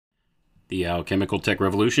The Alchemical Tech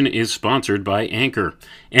Revolution is sponsored by Anchor.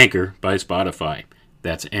 Anchor by Spotify.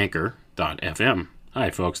 That's Anchor.fm. Hi,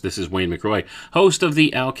 folks. This is Wayne McRoy, host of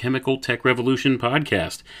the Alchemical Tech Revolution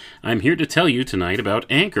podcast. I'm here to tell you tonight about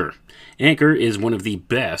Anchor. Anchor is one of the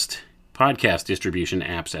best podcast distribution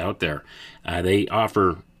apps out there. They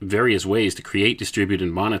offer various ways to create, distribute,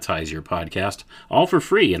 and monetize your podcast, all for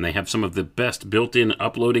free, and they have some of the best built-in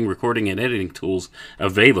uploading, recording, and editing tools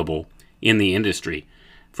available in the industry.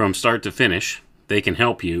 From start to finish, they can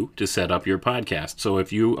help you to set up your podcast. So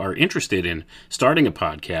if you are interested in starting a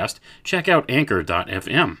podcast, check out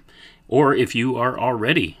Anchor.fm. Or if you are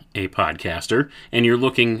already a podcaster and you're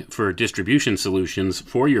looking for distribution solutions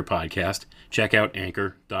for your podcast, check out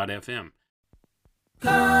Anchor.fm.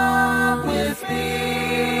 Come with me.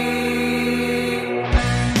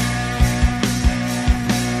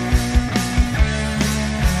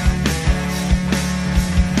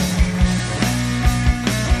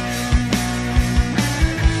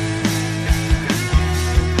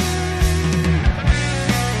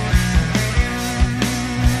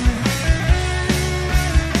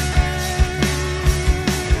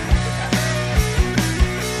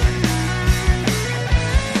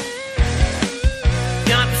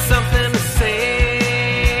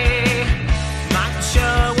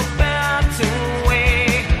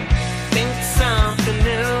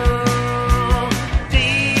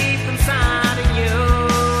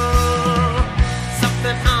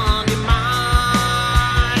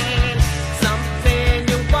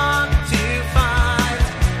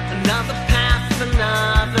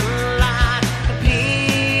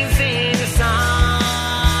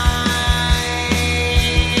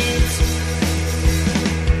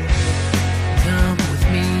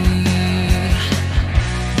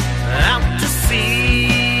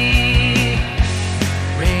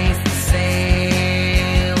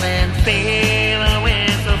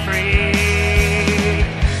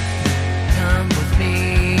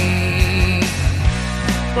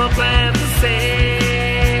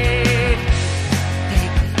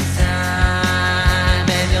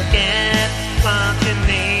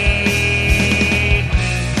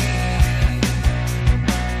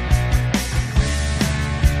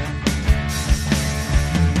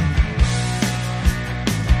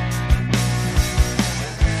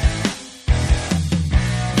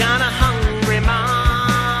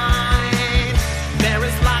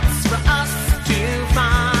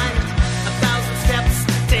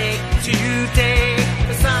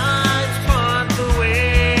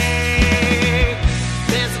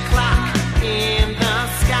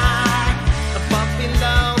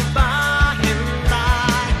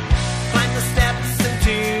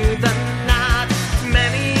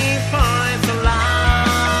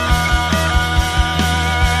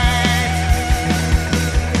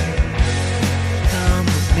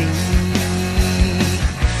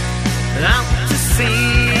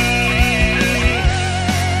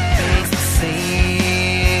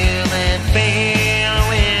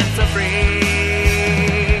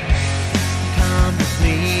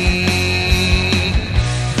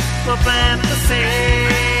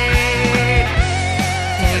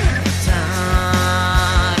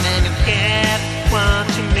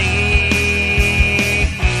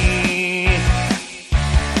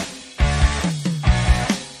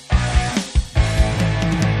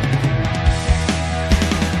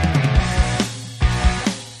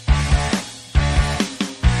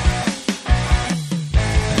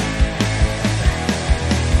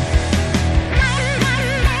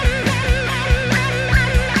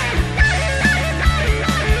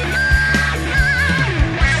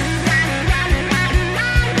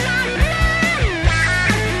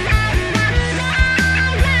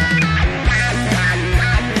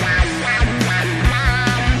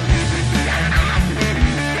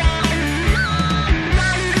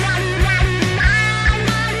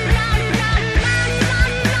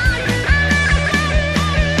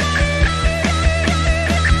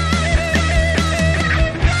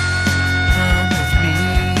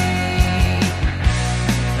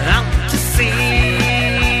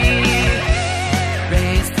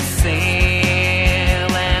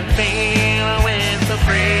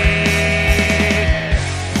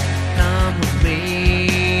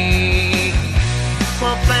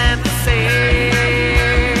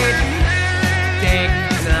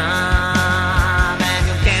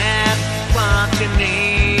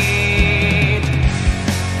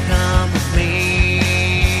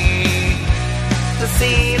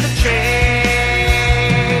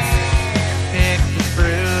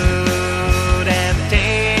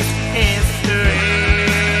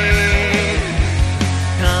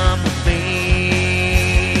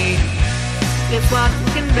 what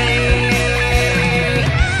can say.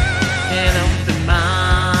 An open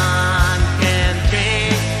mind can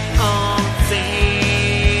think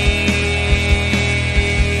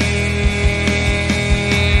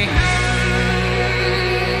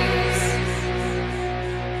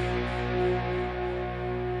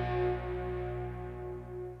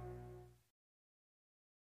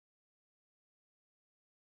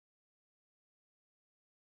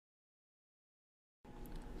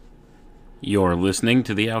You're listening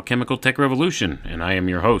to the Alchemical Tech Revolution, and I am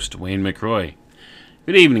your host, Wayne McCroy.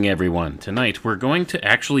 Good evening, everyone. Tonight, we're going to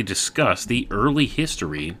actually discuss the early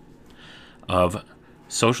history of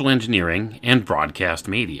social engineering and broadcast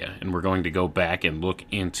media, and we're going to go back and look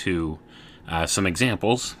into some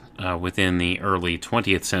examples within the early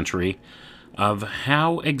 20th century of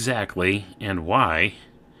how exactly and why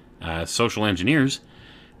social engineers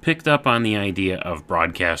picked up on the idea of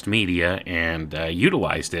broadcast media and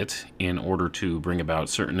utilized it in order to bring about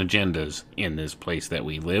certain agendas in this place that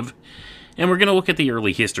we live. And we're going to look at the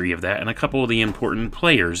early history of that and a couple of the important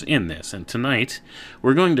players in this. And tonight,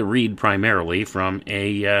 we're going to read primarily from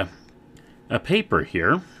a paper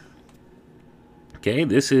here. Okay,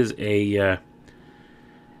 this is a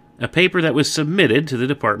paper that was submitted to the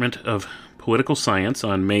Department of Political Science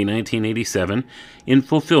on May 1987 in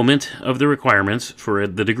fulfillment of the requirements for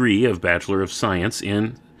the degree of Bachelor of Science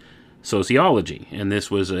in Sociology. And this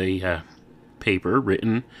was a paper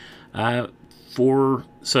written for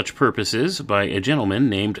such purposes by a gentleman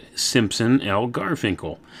named Simpson L.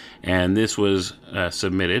 Garfinkel. And this was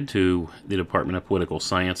submitted to the Department of Political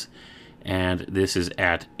Science, and this is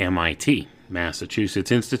at MIT.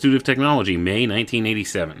 Massachusetts Institute of Technology, May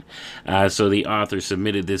 1987. So the author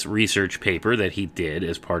submitted this research paper that he did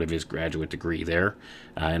as part of his graduate degree there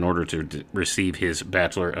in order to receive his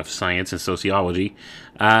Bachelor of Science in Sociology.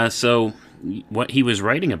 So what he was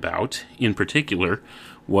writing about in particular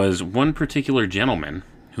was one particular gentleman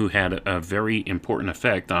who had a very important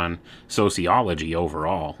effect on sociology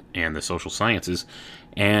overall and the social sciences.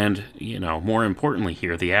 And, more importantly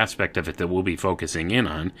here, the aspect of it that we'll be focusing in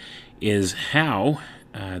on is how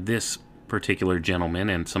this particular gentleman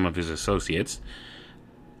and some of his associates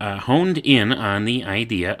honed in on the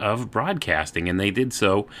idea of broadcasting, and they did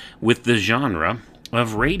so with the genre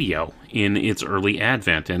of radio in its early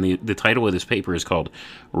advent. And the title of this paper is called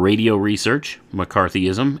Radio Research,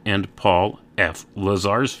 McCarthyism, and Paul F.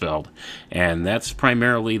 Lazarsfeld. And that's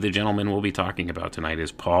primarily the gentleman we'll be talking about tonight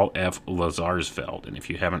is Paul F. Lazarsfeld. And if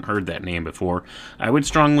you haven't heard that name before, I would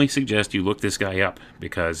strongly suggest you look this guy up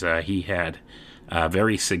because he had a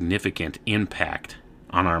very significant impact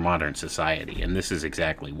on our modern society. And this is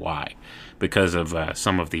exactly why. Because of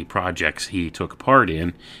some of the projects he took part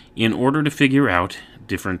in order to figure out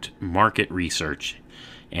different market research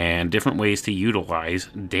and different ways to utilize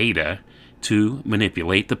data to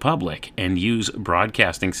manipulate the public and use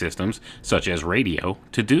broadcasting systems such as radio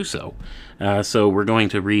to do so. So we're going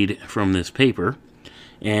to read from this paper,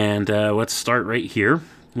 and let's start right here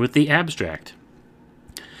with the abstract.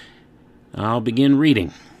 I'll begin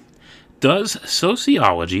reading. Does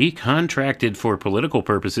sociology, contracted for political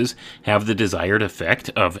purposes, have the desired effect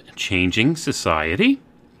of changing society?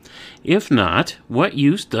 If not, what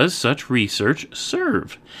use does such research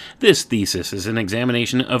serve? This thesis is an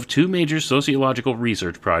examination of two major sociological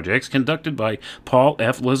research projects conducted by Paul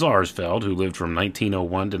F. Lazarsfeld, who lived from 1901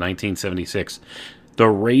 to 1976. The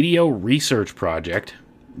Radio Research Project,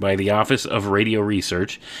 by the Office of Radio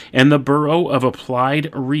Research, and the Bureau of Applied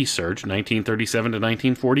Research, 1937 to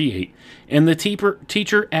 1948, and the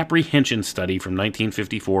Teacher Apprehension Study from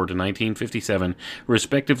 1954 to 1957,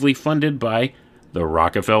 respectively funded by the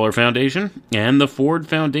Rockefeller Foundation and the Ford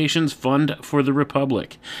Foundation's Fund for the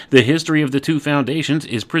Republic. The history of the two foundations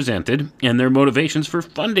is presented, and their motivations for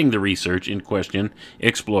funding the research in question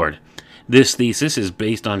explored. This thesis is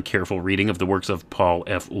based on careful reading of the works of Paul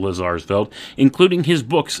F. Lazarsfeld, including his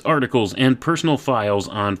books, articles, and personal files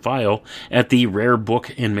on file at the Rare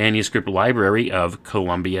Book and Manuscript Library of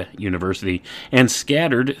Columbia University, and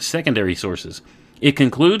scattered secondary sources. It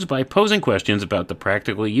concludes by posing questions about the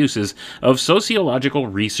practical uses of sociological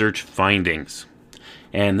research findings.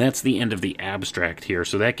 And that's the end of the abstract here.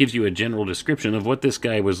 So that gives you a general description of what this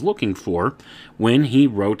guy was looking for when he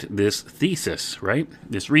wrote this thesis, right?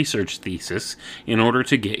 This research thesis in order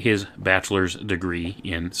to get his bachelor's degree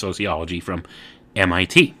in sociology from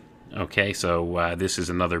MIT. Okay, so this is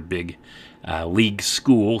another big league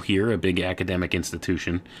school here, a big academic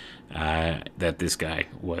institution that this guy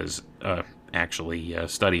was actually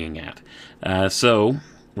studying at. So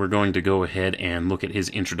we're going to go ahead and look at his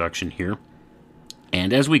introduction here.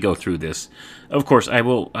 And as we go through this, of course, I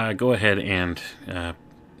will go ahead and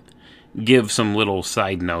give some little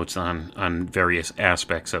side notes on various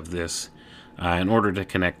aspects of this in order to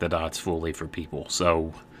connect the dots fully for people.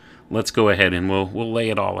 So let's go ahead and we'll lay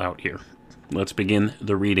it all out here. Let's begin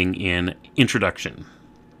the reading in Introduction.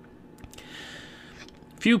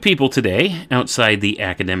 Few people today, outside the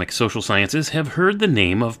academic social sciences, have heard the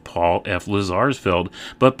name of Paul F. Lazarsfeld,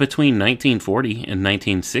 but between 1940 and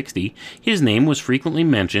 1960, his name was frequently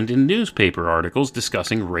mentioned in newspaper articles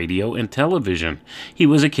discussing radio and television. He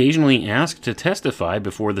was occasionally asked to testify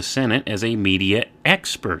before the Senate as a media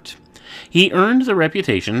expert. He earned the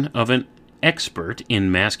reputation of an expert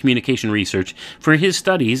in mass communication research for his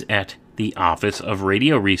studies at the Office of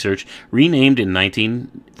Radio Research, renamed in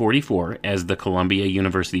 1944 as the Columbia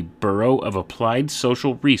University Bureau of Applied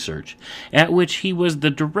Social Research, at which he was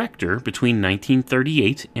the director between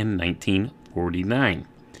 1938 and 1949.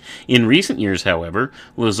 In recent years, however,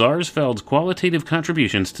 Lazarsfeld's qualitative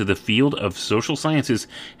contributions to the field of social sciences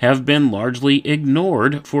have been largely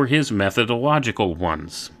ignored for his methodological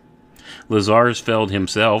ones. Lazarsfeld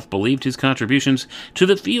himself believed his contributions to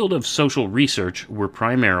the field of social research were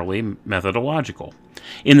primarily methodological.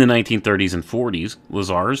 In the 1930s and 40s,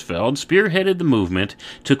 Lazarsfeld spearheaded the movement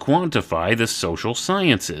to quantify the social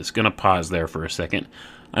sciences. Going to pause there for a second.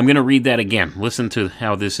 I'm going to read that again. Listen to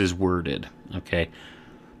how this is worded. Okay.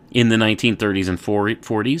 In the 1930s and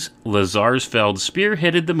 40s, Lazarsfeld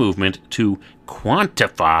spearheaded the movement to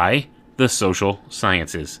quantify the social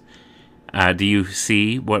sciences. Do you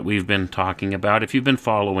see what we've been talking about? If you've been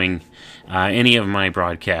following any of my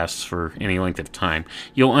broadcasts for any length of time,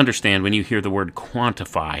 you'll understand when you hear the word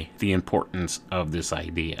quantify the importance of this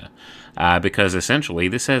idea. Because essentially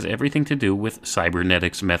this has everything to do with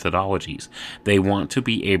cybernetics methodologies. They want to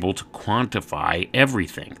be able to quantify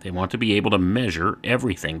everything. They want to be able to measure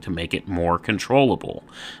everything to make it more controllable.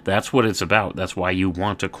 That's what it's about. That's why you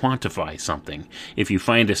want to quantify something. If you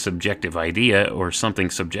find a subjective idea or something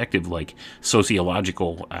subjective like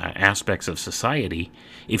sociological aspects of society,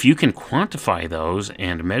 if you can quantify those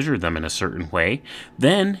and measure them in a certain way,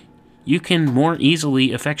 then you can more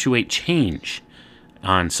easily effectuate change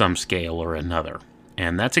on some scale or another.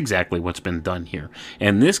 And that's exactly what's been done here.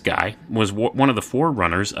 And this guy was one of the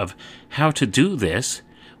forerunners of how to do this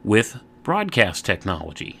with broadcast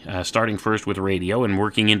technology, starting first with radio and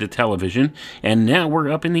working into television, and now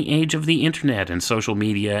we're up in the age of the internet and social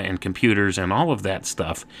media and computers and all of that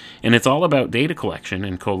stuff. And it's all about data collection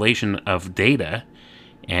and collation of data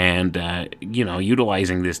and,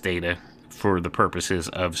 utilizing this data for the purposes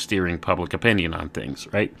of steering public opinion on things,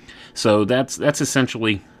 right? So that's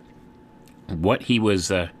essentially what he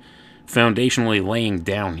was foundationally laying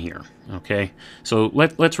down here, okay? So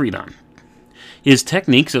let's read on. His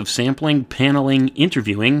techniques of sampling, paneling,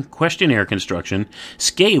 interviewing, questionnaire construction,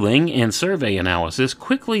 scaling, and survey analysis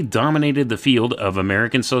quickly dominated the field of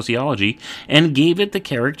American sociology and gave it the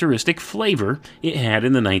characteristic flavor it had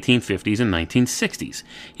in the 1950s and 1960s.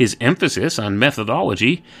 His emphasis on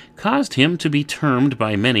methodology caused him to be termed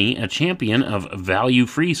by many a champion of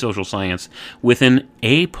value-free social science with an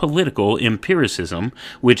apolitical empiricism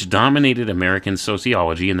which dominated American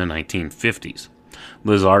sociology in the 1950s.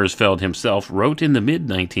 Lazarsfeld himself wrote in the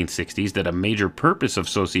mid-1960s that a major purpose of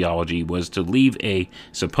sociology was to leave a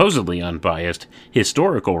supposedly unbiased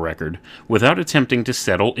historical record without attempting to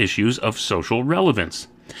settle issues of social relevance.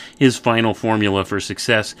 His final formula for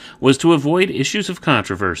success was to avoid issues of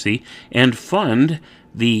controversy and fund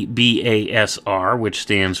the BASR, which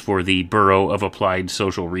stands for the Bureau of Applied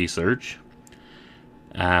Social Research,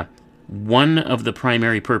 one of the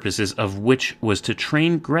primary purposes of which was to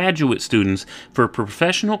train graduate students for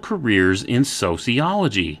professional careers in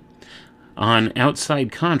sociology on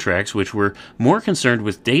outside contracts which were more concerned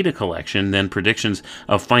with data collection than predictions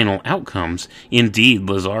of final outcomes. Indeed,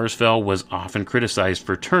 Lazarsfeld was often criticized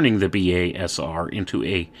for turning the BASR into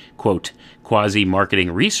a, quote,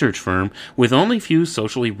 quasi-marketing research firm with only few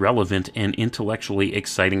socially relevant and intellectually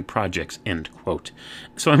exciting projects, end quote.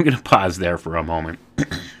 So I'm going to pause there for a moment.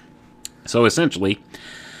 So essentially,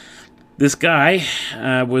 this guy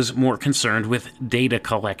was more concerned with data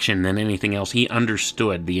collection than anything else. He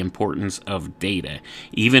understood the importance of data,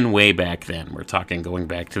 even way back then. We're talking going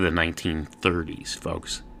back to the 1930s,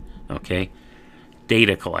 folks. Okay?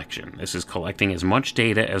 Data collection. This is collecting as much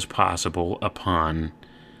data as possible upon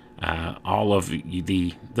all of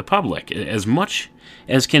the public, as much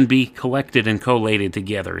as can be collected and collated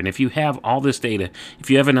together. And if you have all this data,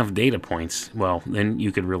 if you have enough data points, well, then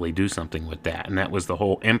you could really do something with that. And that was the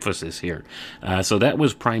whole emphasis here. So that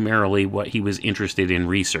was primarily what he was interested in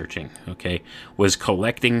researching, okay, was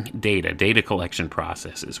collecting data collection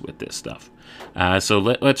processes with this stuff. So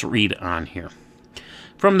let's read on here.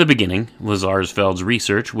 From the beginning, Lazarsfeld's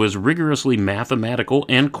research was rigorously mathematical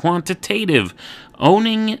and quantitative,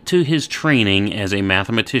 owing to his training as a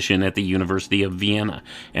mathematician at the University of Vienna.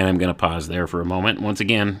 And I'm going to pause there for a moment. Once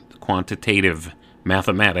again, quantitative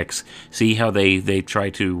mathematics. See how they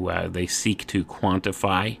try to, they seek to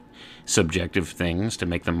quantify subjective things to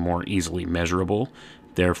make them more easily measurable,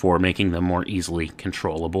 therefore making them more easily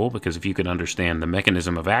controllable, because if you could understand the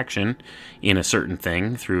mechanism of action in a certain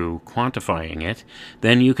thing through quantifying it,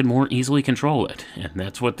 then you could more easily control it. And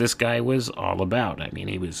that's what this guy was all about. I mean,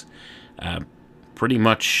 he was pretty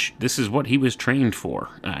much, this is what he was trained for.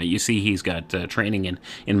 You see, he's got training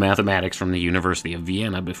in mathematics from the University of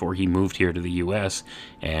Vienna before he moved here to the U.S.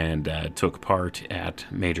 and took part at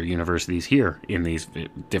major universities here in these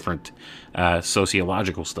different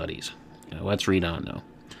sociological studies. Let's read on, though.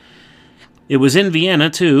 It was in Vienna,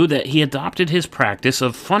 too, that he adopted his practice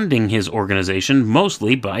of funding his organization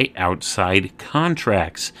mostly by outside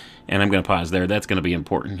contracts. And I'm going to pause there. That's going to be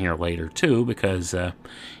important here later, too, because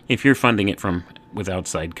if you're funding it with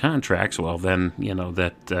outside contracts, well, then, you know,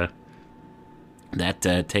 that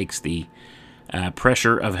takes the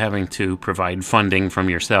pressure of having to provide funding from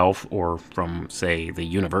yourself or from, say, the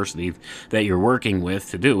university that you're working with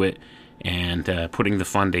to do it, and putting the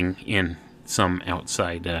funding in some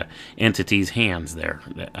outside entity's hands there,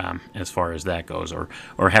 as far as that goes, or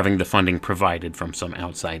having the funding provided from some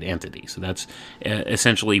outside entity. So that's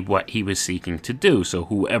essentially what he was seeking to do. So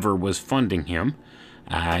whoever was funding him,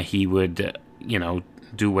 he would,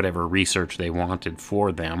 do whatever research they wanted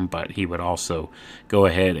for them, but he would also go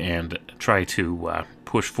ahead and try to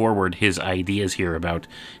push forward his ideas here about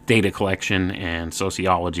data collection and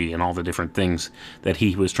sociology and all the different things that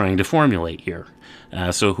he was trying to formulate here.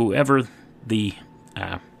 So whoever the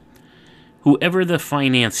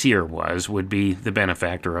financier was would be the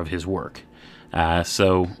benefactor of his work.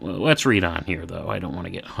 So let's read on here, though. I don't want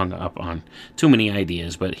to get hung up on too many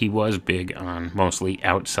ideas, but he was big on mostly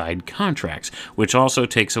outside contracts, which also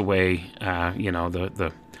takes away,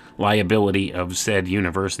 the liability of said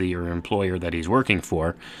university or employer that he's working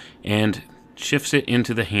for, and shifts it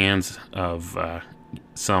into the hands of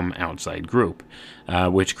some outside group,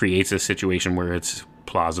 which creates a situation where it's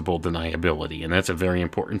plausible deniability. And that's a very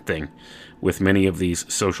important thing with many of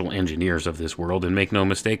these social engineers of this world. And make no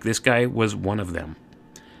mistake, this guy was one of them,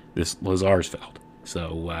 this Lazarsfeld.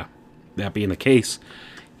 So that being the case,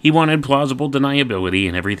 he wanted plausible deniability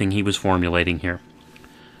in everything he was formulating here.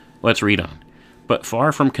 Let's read on. But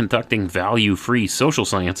far from conducting value-free social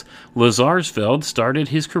science, Lazarsfeld started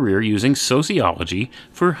his career using sociology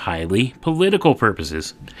for highly political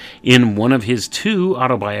purposes. In one of his 2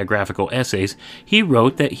 autobiographical essays, he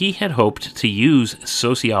wrote that he had hoped to use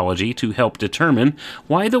sociology to help determine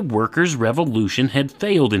why the workers' revolution had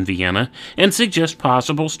failed in Vienna and suggest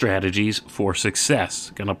possible strategies for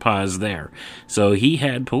success. Gonna pause there. So he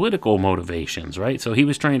had political motivations, right? So he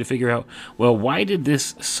was trying to figure out, well, why did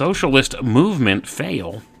this socialist movement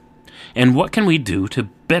fail, and what can we do to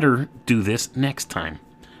better do this next time?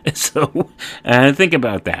 So think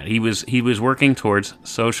about that. He was working towards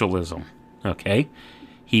socialism. Okay,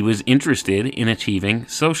 he was interested in achieving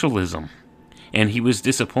socialism, and he was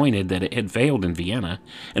disappointed that it had failed in Vienna,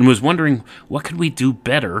 and was wondering what could we do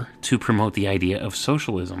better to promote the idea of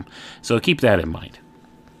socialism. So keep that in mind.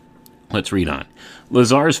 Let's read on.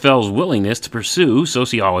 Lazarsfeld's willingness to pursue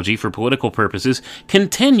sociology for political purposes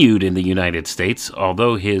continued in the United States,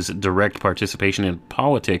 although his direct participation in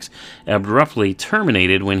politics abruptly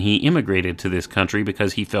terminated when he immigrated to this country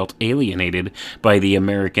because he felt alienated by the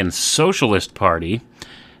American Socialist Party.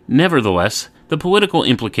 Nevertheless, the political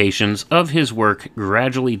implications of his work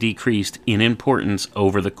gradually decreased in importance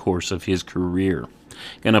over the course of his career.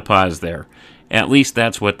 Gonna pause there. At least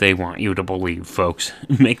that's what they want you to believe, folks.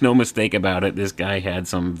 Make no mistake about it, this guy had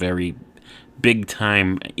some very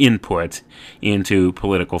big-time input into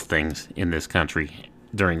political things in this country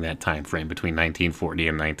during that time frame between 1940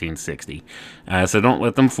 and 1960. So don't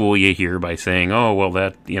let them fool you here by saying, oh, well,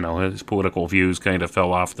 that, his political views kind of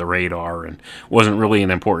fell off the radar and wasn't really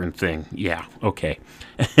an important thing. Yeah, okay.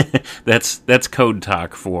 That's code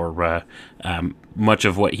talk for much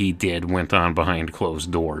of what he did went on behind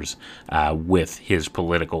closed doors with his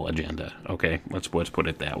political agenda. Okay, let's put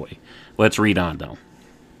it that way. Let's read on, though.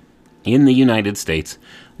 In the United States,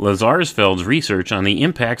 Lazarsfeld's research on the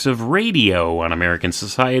impacts of radio on American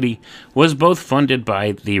society was both funded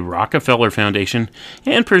by the Rockefeller Foundation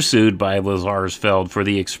and pursued by Lazarsfeld for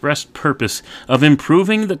the express purpose of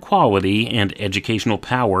improving the quality and educational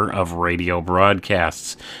power of radio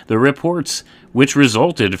broadcasts. The reports which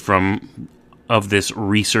resulted from of this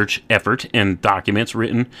research effort, and documents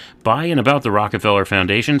written by and about the Rockefeller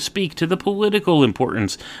Foundation speak to the political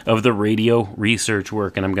importance of the radio research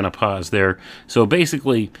work. And I'm going to pause there. So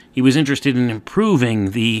basically, he was interested in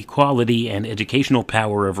improving the quality and educational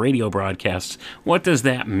power of radio broadcasts. What does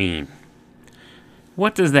that mean?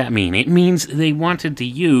 What does that mean? It means they wanted to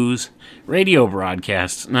use radio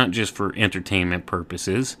broadcasts not just for entertainment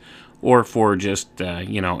purposes or for just,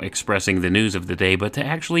 expressing the news of the day, but to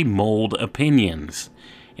actually mold opinions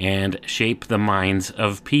and shape the minds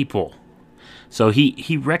of people. So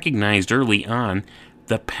he recognized early on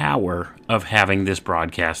the power of having this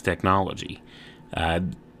broadcast technology.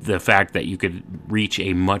 The fact that you could reach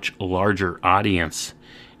a much larger audience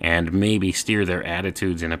and maybe steer their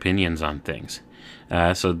attitudes and opinions on things.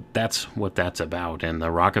 So that's what that's about, and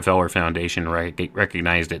the Rockefeller Foundation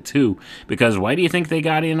recognized it too, because why do you think they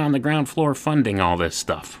got in on the ground floor funding all this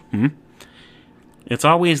stuff? It's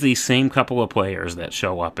always these same couple of players that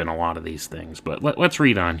show up in a lot of these things, but let's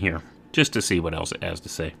read on here, just to see what else it has to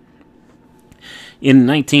say. In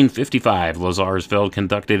 1955, Lazarsfeld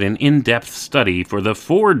conducted an in-depth study for the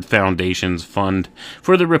Ford Foundation's Fund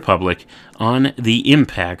for the Republic on the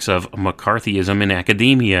impacts of McCarthyism in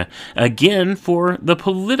academia, again for the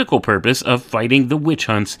political purpose of fighting the witch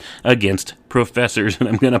hunts against professors. And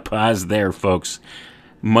I'm going to pause there, folks.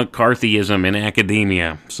 McCarthyism in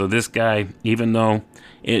academia. So this guy, even though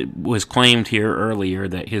it was claimed here earlier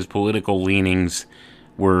that his political leanings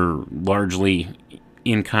were largely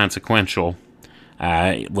inconsequential,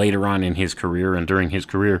 later on in his career and during his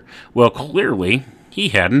career, well, clearly he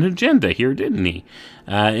had an agenda here, didn't he?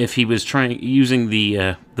 If he was using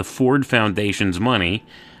the Ford Foundation's money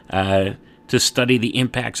to study the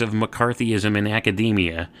impacts of McCarthyism in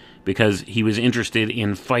academia, because he was interested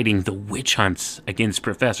in fighting the witch hunts against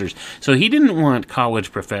professors. So he didn't want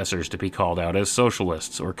college professors to be called out as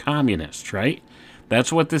socialists or communists, right?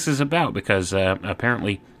 That's what this is about, because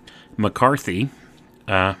apparently McCarthy...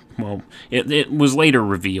 it was later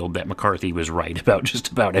revealed that McCarthy was right about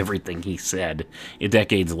just about everything he said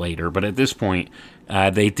decades later. But at this point,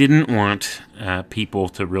 they didn't want people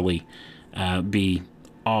to really be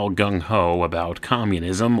all gung-ho about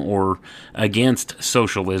communism or against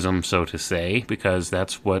socialism, so to say, because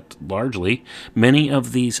that's what largely many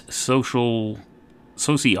of these sociologists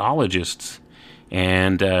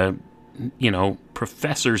and,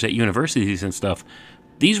 professors at universities and stuff,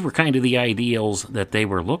 these were kind of the ideals that they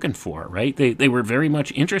were looking for, right? They were very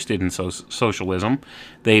much interested in socialism.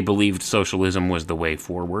 They believed socialism was the way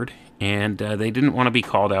forward, and they didn't want to be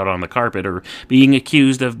called out on the carpet or being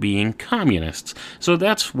accused of being communists. So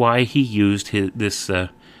that's why he used this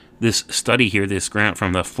study here, this grant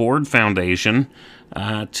from the Ford Foundation,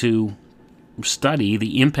 to study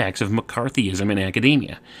the impacts of McCarthyism in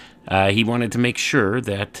academia. He wanted to make sure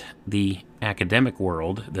that the academic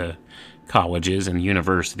world, the colleges and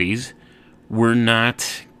universities, were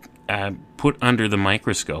not put under the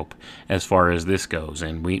microscope as far as this goes.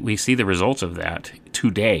 And we see the results of that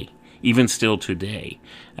today, even still today,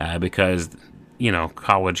 because,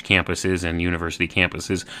 college campuses and university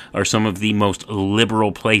campuses are some of the most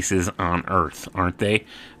liberal places on earth, aren't they?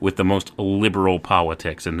 With the most liberal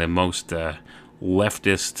politics and the most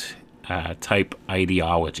leftist type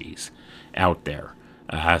ideologies out there.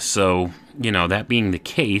 So, that being the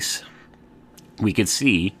case, we could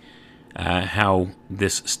see how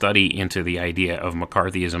this study into the idea of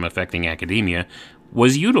McCarthyism affecting academia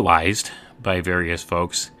was utilized by various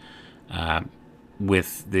folks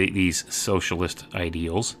with these socialist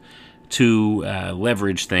ideals to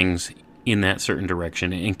leverage things in that certain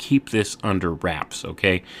direction and keep this under wraps,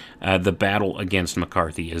 okay? The battle against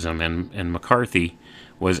McCarthyism, and McCarthy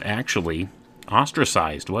was actually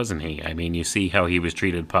ostracized, wasn't he? I mean, you see how he was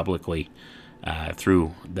treated publicly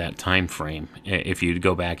through that time frame. If you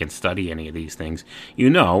go back and study any of these things,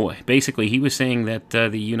 basically he was saying that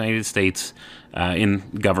the United States in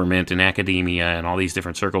government and academia and all these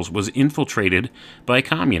different circles was infiltrated by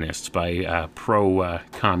communists, by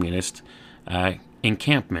pro-communist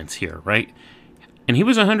encampments here, right? And he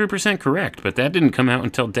was 100% correct, but that didn't come out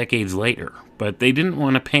until decades later. But they didn't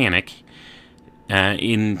want to panic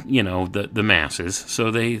in, the masses,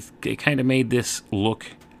 so they kind of made this look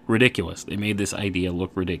ridiculous. They made this idea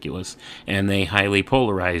look ridiculous, and they highly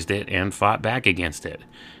polarized it and fought back against it.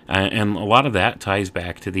 And a lot of that ties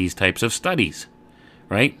back to these types of studies,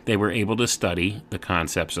 right? They were able to study the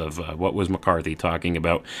concepts of what was McCarthy talking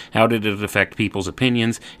about, how did it affect people's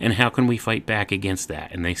opinions, and how can we fight back against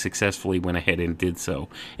that? And they successfully went ahead and did so.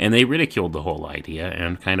 And they ridiculed the whole idea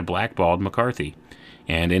and kind of blackballed McCarthy.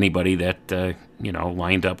 And anybody that,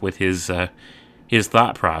 lined up with his his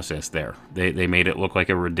thought process there. They made it look like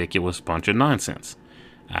a ridiculous bunch of nonsense.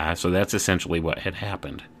 So that's essentially what had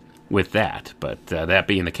happened with that. But that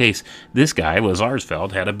being the case, this guy,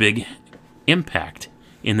 Lazarsfeld, had a big impact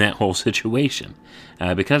in that whole situation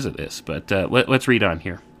because of this. But let's read on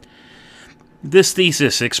here. This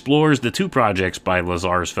thesis explores the two projects by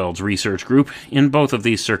Lazarsfeld's research group. In both of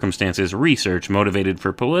these circumstances, research motivated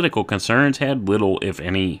for political concerns had little, if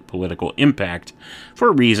any, political impact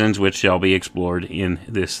for reasons which shall be explored in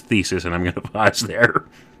this thesis. And I'm going to pause there.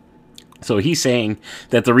 So he's saying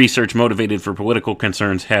that the research motivated for political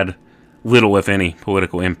concerns had little, if any,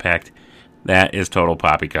 political impact. That is total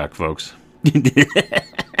poppycock, folks.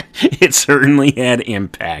 It certainly had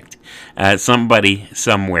impact. Somebody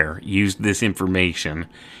somewhere used this information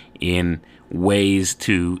in ways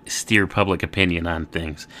to steer public opinion on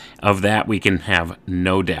things. Of that, we can have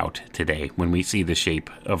no doubt today when we see the shape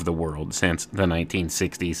of the world since the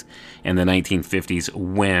 1960s and the 1950s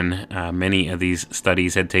when many of these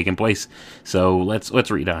studies had taken place. So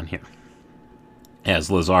let's read on here. As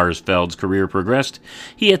Lazarsfeld's career progressed,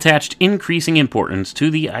 he attached increasing importance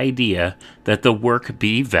to the idea that the work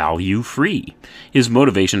be value-free. His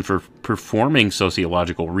motivation for performing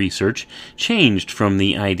sociological research changed from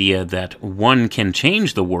the idea that one can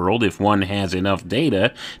change the world if one has enough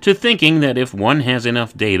data to thinking that if one has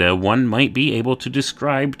enough data, one might be able to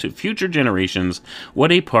describe to future generations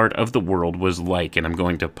what a part of the world was like. And I'm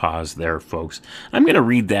going to pause there, folks. I'm going to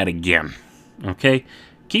read that again, okay?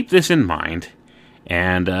 Keep this in mind.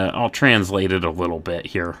 And I'll translate it a little bit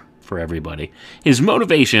here for everybody. His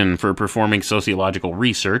motivation for performing sociological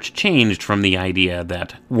research changed from the idea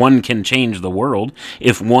that one can change the world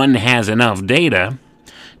if one has enough data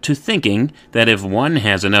to thinking that if one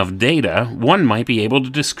has enough data, one might be able to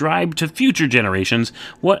describe to future generations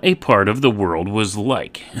what a part of the world was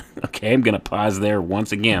like. Okay, I'm going to pause there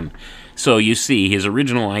once again. So you see, his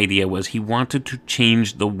original idea was he wanted to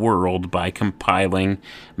change the world by compiling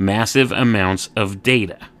massive amounts of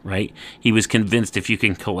data, right? He was convinced if you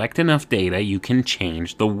can collect enough data, you can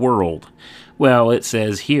change the world. Well, it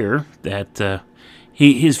says here that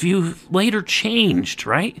his view later changed,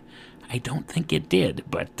 right? I don't think it did,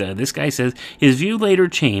 but this guy says his view later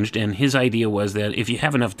changed, and his idea was that if you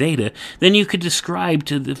have enough data, then you could describe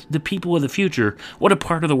to the people of the future what a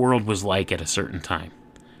part of the world was like at a certain time.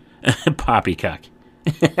 Poppycock.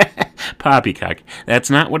 Poppycock.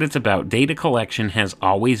 That's not what it's about. Data collection has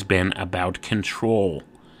always been about control.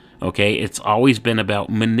 Okay? It's always been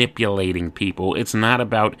about manipulating people. It's not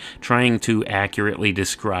about trying to accurately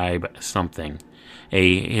describe something,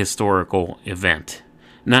 a historical event.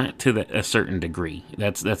 Not to a certain degree.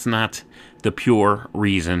 That's not the pure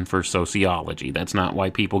reason for sociology. That's not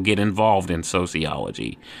why people get involved in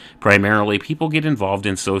sociology. Primarily, people get involved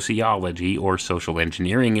in sociology, or social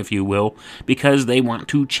engineering, if you will, because they want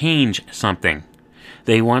to change something.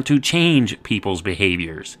 They want to change people's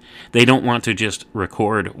behaviors. They don't want to just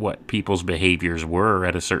record what people's behaviors were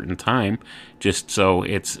at a certain time, just so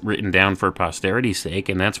it's written down for posterity's sake,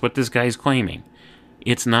 and that's what this guy's claiming.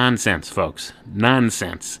 It's nonsense, folks.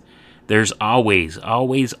 Nonsense. There's always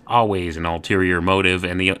an ulterior motive,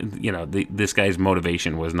 and this guy's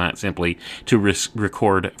motivation was not simply to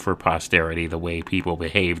record for posterity the way people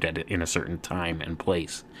behaved in a certain time and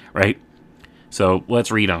place, right? So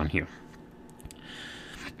let's read on here.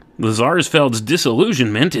 Lazarsfeld's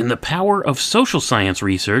disillusionment in the power of social science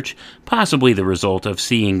research, possibly the result of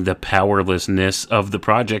seeing the powerlessness of the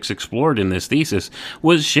projects explored in this thesis,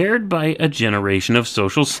 was shared by a generation of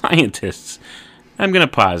social scientists. I'm going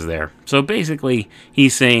to pause there. So basically,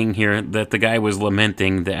 he's saying here that the guy was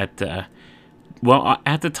lamenting that,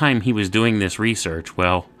 at the time he was doing this research,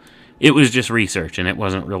 it was just research and it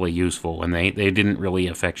wasn't really useful, and they didn't really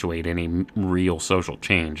effectuate any real social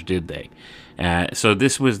change, did they? So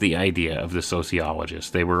this was the idea of the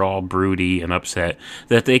sociologists. They were all broody and upset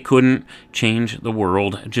that they couldn't change the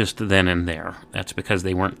world just then and there. That's because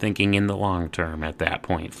they weren't thinking in the long term at that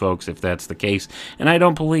point, folks, if that's the case. And I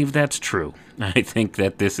don't believe that's true. I think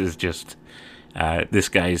that this is just this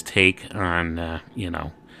guy's take on,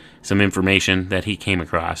 some information that he came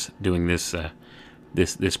across doing this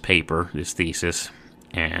paper, this thesis,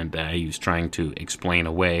 and he was trying to explain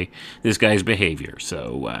away this guy's behavior.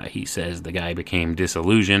 So he says the guy became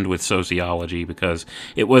disillusioned with sociology because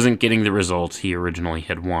it wasn't getting the results he originally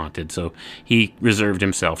had wanted. So he reserved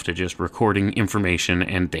himself to just recording information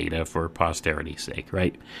and data for posterity's sake,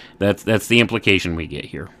 right? That's the implication we get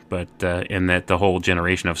here. But and that the whole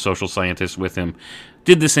generation of social scientists with him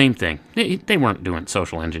did the same thing. They weren't doing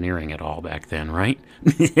social engineering at all back then, right?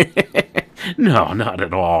 No, not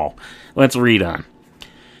at all. Let's read on.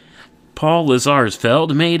 Paul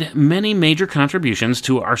Lazarsfeld made many major contributions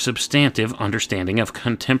to our substantive understanding of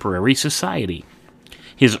contemporary society.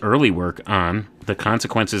 His early work on the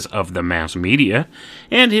consequences of the mass media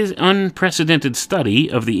and his unprecedented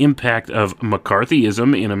study of the impact of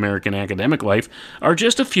McCarthyism in American academic life are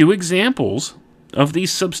just a few examples of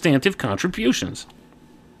these substantive contributions.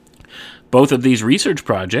 Both of these research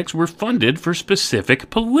projects were funded for specific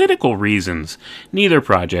political reasons. Neither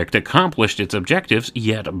project accomplished its objectives,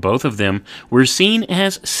 yet both of them were seen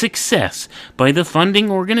as success by the funding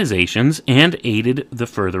organizations and aided the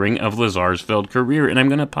furthering of Lazarsfeld's career. And I'm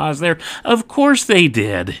going to pause there. Of course they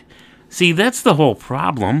did. See, that's the whole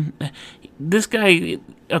problem. This guy,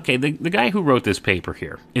 okay, the guy who wrote this paper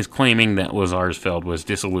here is claiming that Lazarsfeld was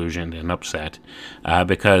disillusioned and upset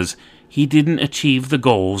because he didn't achieve the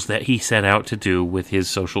goals that he set out to do with his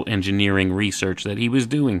social engineering research that he was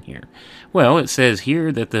doing here. Well, it says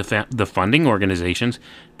here that the funding organizations,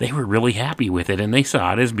 they were really happy with it, and they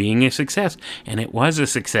saw it as being a success, and it was a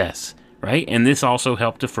success, right? And this also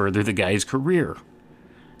helped to further the guy's career.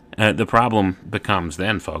 The problem becomes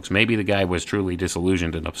then, folks, maybe the guy was truly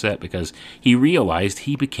disillusioned and upset because he realized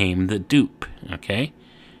he became the dupe, okay?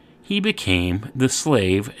 He became the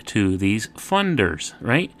slave to these funders,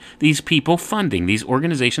 right? These people funding, these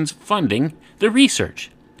organizations funding the research.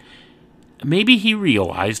 Maybe he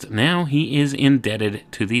realized now he is indebted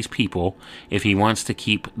to these people. If he wants to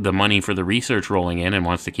keep the money for the research rolling in and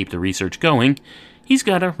wants to keep the research going, he's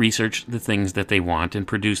got to research the things that they want and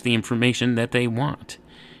produce the information that they want.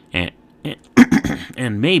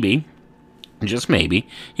 And maybe, just maybe,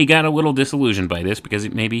 he got a little disillusioned by this because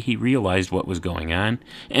maybe he realized what was going on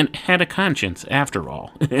and had a conscience after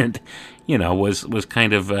all. And, was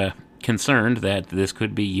kind of concerned that this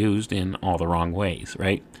could be used in all the wrong ways,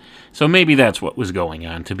 right? So maybe that's what was going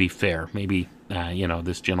on, to be fair. Maybe,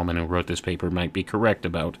 this gentleman who wrote this paper might be correct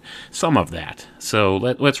about some of that. So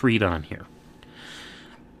let's read on here.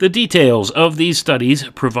 The details of these studies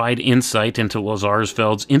provide insight into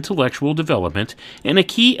Lazarsfeld's intellectual development and a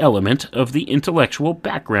key element of the intellectual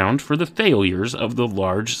background for the failures of the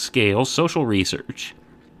large-scale social research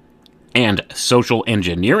and social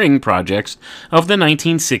engineering projects of the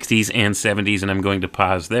 1960s and 70s, and I'm going to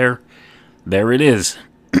pause there. There it is.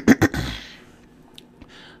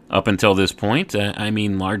 Up until this point,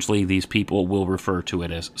 largely these people will refer to it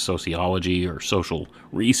as sociology or social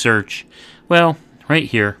research. Well, right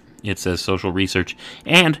here, it says social research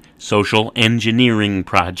and social engineering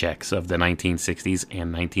projects of the 1960s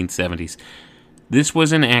and 1970s. This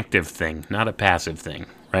was an active thing, not a passive thing,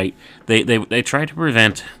 right? They try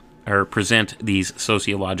to present these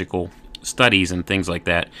sociological studies and things like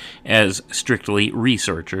that as strictly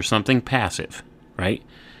research or something passive, right?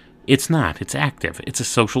 It's not. It's active. It's a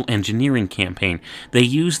social engineering campaign. They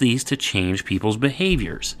use these to change people's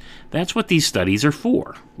behaviors. That's what these studies are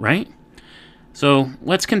for, right? So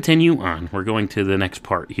let's continue on. We're going to the next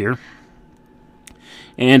part here.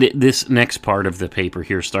 And this next part of the paper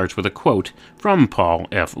here starts with a quote from Paul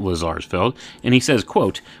F. Lazarsfeld, and he says,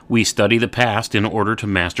 quote, "We study the past in order to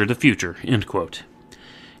master the future," end quote.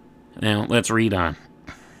 Now, let's read on.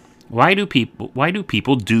 Why do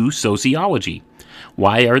people do sociology?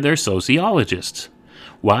 Why are there sociologists?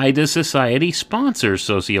 Why does society sponsor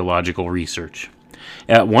sociological research?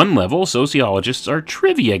 At one level, sociologists are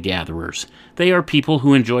trivia gatherers. They are people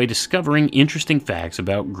who enjoy discovering interesting facts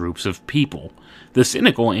about groups of people. The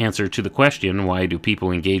cynical answer to the question, why do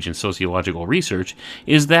people engage in sociological research,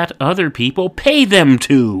 is that other people pay them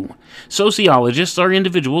to. Sociologists are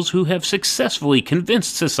individuals who have successfully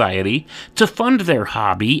convinced society to fund their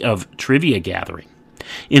hobby of trivia gathering.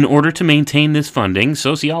 In order to maintain this funding,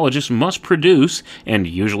 sociologists must produce, and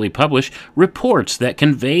usually publish, reports that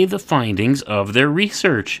convey the findings of their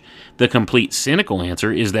research. The complete cynical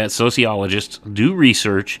answer is that sociologists do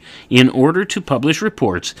research in order to publish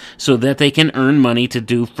reports so that they can earn money to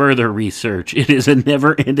do further research. It is a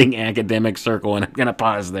never-ending academic circle, and I'm going to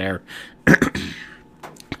pause there.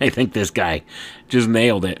 I think this guy just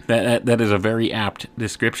nailed it. That is a very apt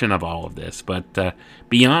description of all of this. But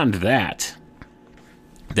beyond that,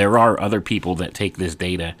 there are other people that take this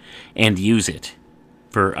data and use it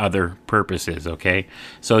for other purposes, okay?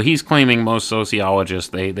 So he's claiming most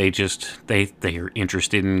sociologists, they are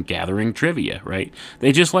interested in gathering trivia, right?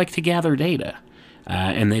 They just like to gather data.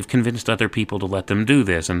 And they've convinced other people to let them do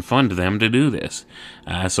this and fund them to do this.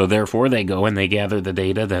 So therefore they go and they gather the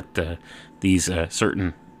data that these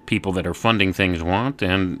certain people that are funding things want,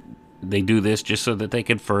 and they do this just so that they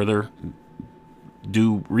could further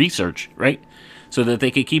do research, right? So that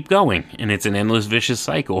they could keep going, and it's an endless vicious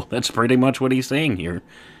cycle. That's pretty much what he's saying here.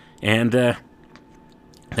 And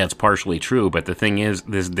That's partially true, but the thing is,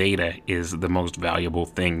 this data is the most valuable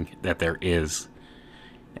thing that there is.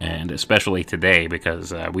 And especially today,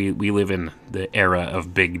 because we live in the era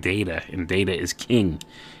of big data, and data is king.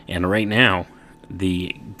 And right now,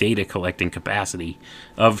 the data collecting capacity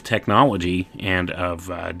of technology and of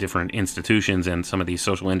different institutions and some of these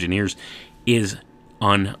social engineers is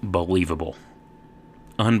unbelievable.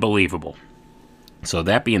 Unbelievable. So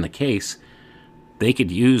that being the case, they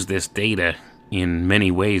could use this data in many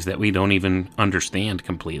ways that we don't even understand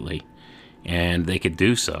completely. And they could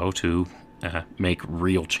do so to make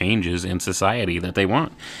real changes in society that they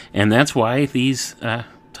want. And that's why these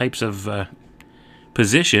types of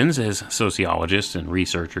positions as sociologists and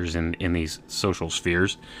researchers in these social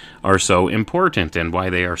spheres are so important, and why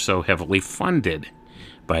they are so heavily funded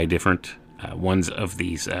by different ones of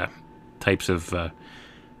these types of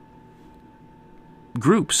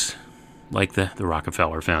groups, like the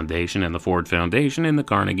Rockefeller Foundation and the Ford Foundation and the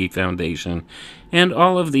Carnegie Foundation, and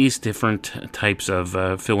all of these different types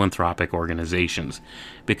of philanthropic organizations,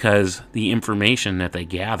 because the information that they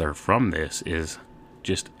gather from this is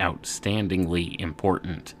just outstandingly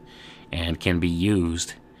important and can be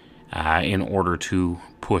used in order to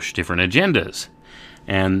push different agendas.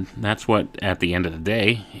 And that's what, at the end of the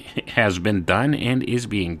day, has been done and is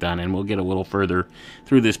being done. And we'll get a little further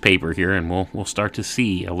through this paper here, and we'll start to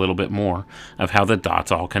see a little bit more of how the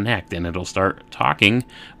dots all connect. And it'll start talking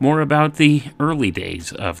more about the early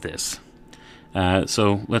days of this.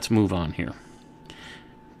 So let's move on here.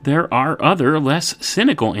 There are other, less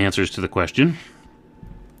cynical answers to the question.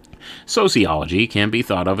 Sociology can be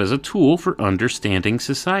thought of as a tool for understanding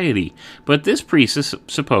society, but this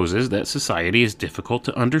presupposes that society is difficult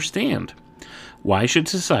to understand. Why should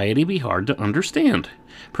society be hard to understand?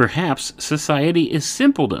 Perhaps society is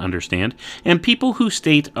simple to understand, and people who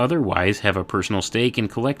state otherwise have a personal stake in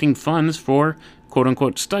collecting funds for,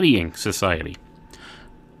 quote-unquote, studying society.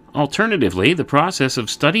 Alternatively, the process of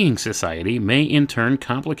studying society may in turn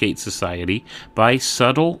complicate society by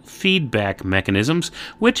subtle feedback mechanisms,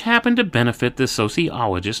 which happen to benefit the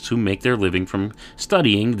sociologists who make their living from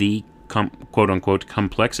studying the quote-unquote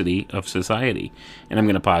complexity of society. And I'm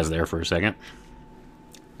going to pause there for a second.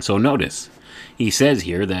 So notice, he says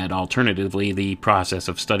here that alternatively, the process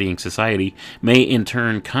of studying society may in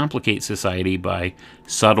turn complicate society by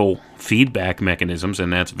subtle feedback mechanisms,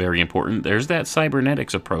 and that's very important. There's that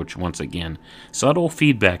cybernetics approach once again. Subtle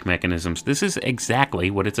feedback mechanisms. This is exactly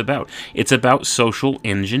what it's about. It's about social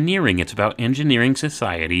engineering. It's about engineering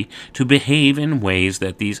society to behave in ways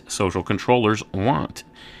that these social controllers want.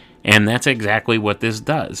 And that's exactly what this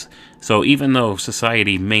does. So even though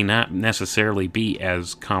society may not necessarily be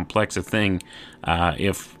as complex a thing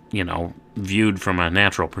if, viewed from a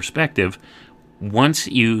natural perspective, once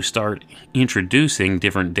you start introducing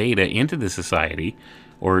different data into the society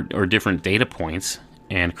or different data points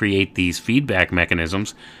and create these feedback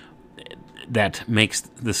mechanisms that makes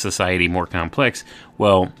the society more complex,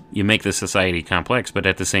 well, you make the society complex, but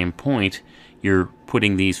at the same point, you're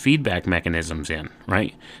putting these feedback mechanisms in,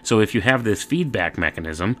 right? So if you have this feedback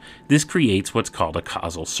mechanism, this creates what's called a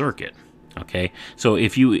causal circuit, okay? So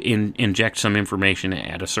if you inject some information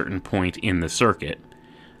at a certain point in the circuit,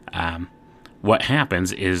 what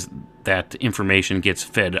happens is that information gets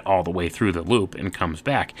fed all the way through the loop and comes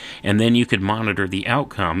back. And then you could monitor the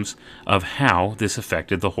outcomes of how this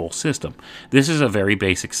affected the whole system. This is a very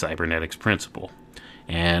basic cybernetics principle.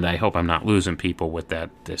 And I hope I'm not losing people with that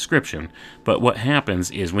description. But what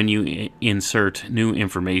happens is when you insert new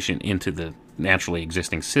information into the naturally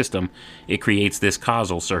existing system, it creates this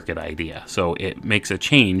causal circuit idea. So it makes a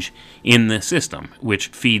change in the system, which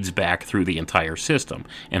feeds back through the entire system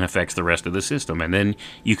and affects the rest of the system. And then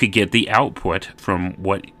you could get the output from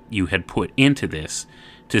what you had put into this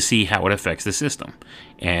to see how it affects the system.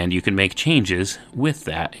 And you can make changes with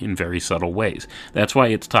that in very subtle ways. That's why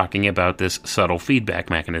it's talking about this subtle feedback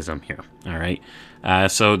mechanism here. All right.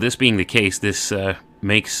 So this being the case, this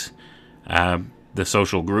makes the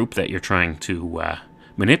social group that you're trying to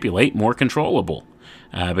manipulate more controllable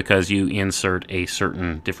because you insert a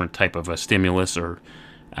certain different type of a stimulus or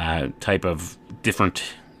type of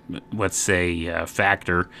different, let's say,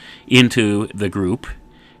 factor into the group.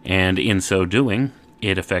 And in so doing,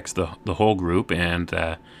 it affects the whole group,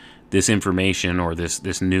 and this information or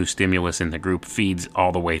this new stimulus in the group feeds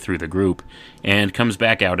all the way through the group and comes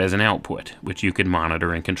back out as an output, which you can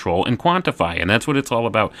monitor and control and quantify. And that's what it's all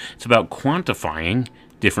about. It's about quantifying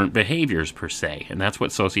different behaviors per se, and that's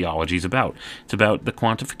what sociology is about. It's about the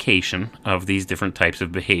quantification of these different types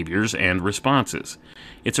of behaviors and responses.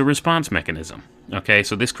 It's a response mechanism. Okay,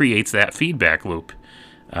 so this creates that feedback loop.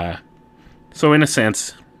 So in a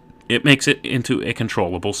sense, it makes it into a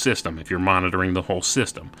controllable system if you're monitoring the whole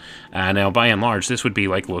system. Now, by and large, this would be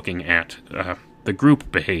like looking at the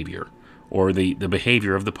group behavior or the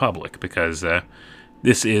behavior of the public, because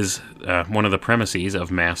this is one of the premises of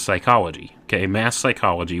mass psychology. Okay, mass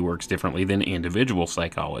psychology works differently than individual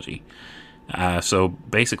psychology. So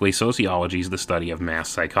basically, sociology is the study of mass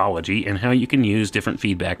psychology and how you can use different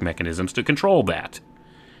feedback mechanisms to control that.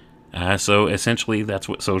 So essentially, that's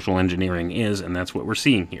what social engineering is, and that's what we're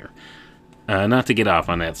seeing here. Not to get off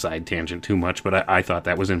on that side tangent too much, but I thought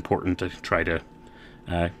that was important to try to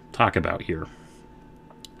talk about here.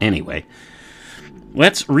 Anyway,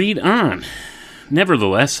 let's read on.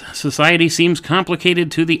 Nevertheless, society seems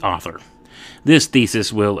complicated to the author. This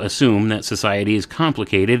thesis will assume that society is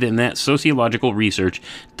complicated and that sociological research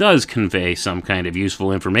does convey some kind of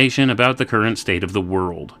useful information about the current state of the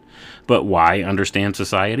world. But why understand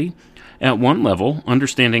society? At one level,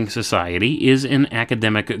 understanding society is an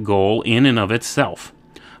academic goal in and of itself.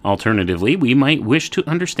 Alternatively, we might wish to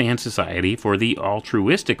understand society for the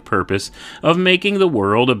altruistic purpose of making the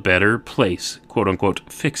world a better place, quote-unquote,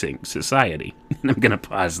 fixing society. And I'm going to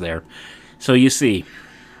pause there. So you see,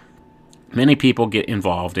 many people get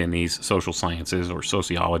involved in these social sciences or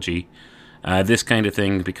sociology, this kind of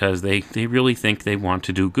thing, because they really think they want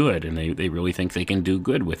to do good, and they really think they can do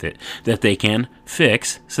good with it, that they can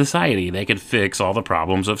fix society. They can fix all the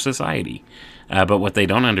problems of society. But what they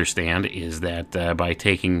don't understand is that by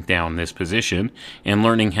taking down this position and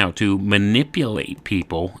learning how to manipulate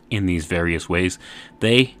people in these various ways,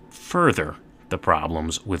 they further the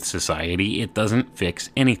problems with society. It doesn't fix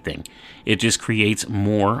anything. It just creates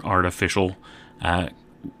more artificial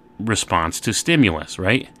response to stimulus,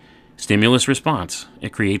 right? Stimulus response.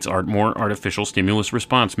 It creates more artificial stimulus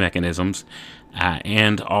response mechanisms,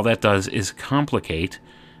 and all that does is complicate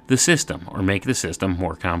the system or make the system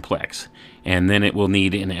more complex. And then it will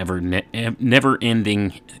need an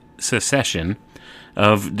never-ending succession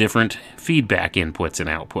of different feedback inputs and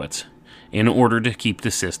outputs in order to keep the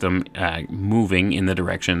system moving in the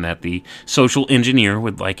direction that the social engineer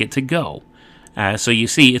would like it to go. So you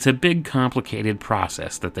see, it's a big, complicated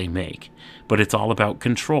process that they make, but it's all about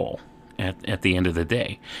control at the end of the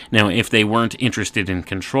day. Now, if they weren't interested in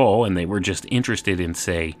control and they were just interested in,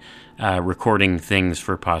 say, recording things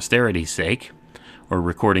for posterity's sake, or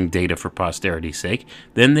recording data for posterity's sake,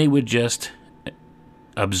 then they would just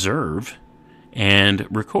observe and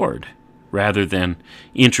record, rather than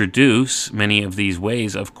introduce many of these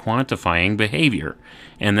ways of quantifying behavior.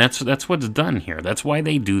 And that's what's done here. That's why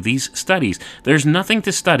they do these studies. There's nothing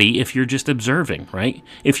to study if you're just observing, right?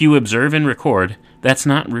 If you observe and record, that's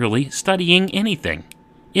not really studying anything,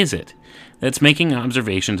 is it? That's making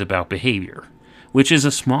observations about behavior, which is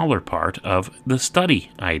a smaller part of the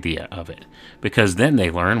study idea of it. Because then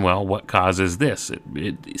they learn, well, what causes this?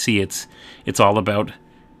 It's all about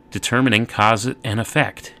determining cause and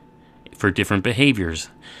effect for different behaviors.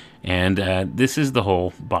 And this is the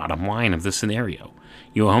whole bottom line of the scenario.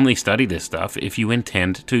 You only study this stuff if you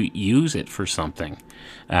intend to use it for something.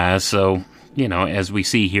 So, as we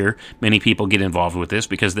see here, many people get involved with this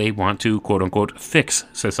because they want to, quote-unquote, fix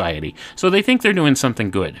society. So they think they're doing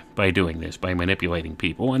something good by doing this, by manipulating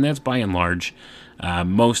people, and that's by and large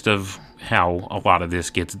most of how a lot of this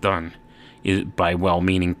gets done, is by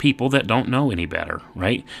well-meaning people that don't know any better,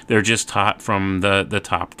 right? They're just taught from the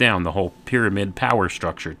top down, the whole pyramid power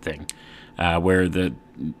structure thing, where the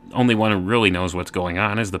only one who really knows what's going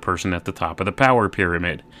on is the person at the top of the power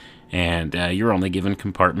pyramid. And you're only given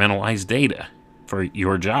compartmentalized data for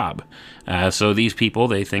your job. So these people,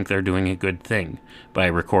 they think they're doing a good thing by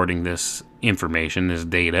recording this information, this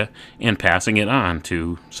data, and passing it on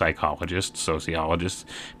to psychologists, sociologists,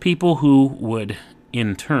 people who would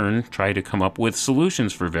in turn try to come up with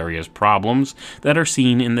solutions for various problems that are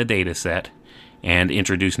seen in the data set and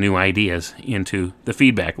introduce new ideas into the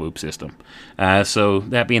feedback loop system. So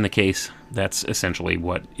that being the case, that's essentially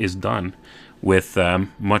what is done with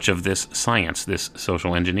much of this science, this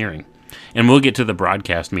social engineering. And we'll get to the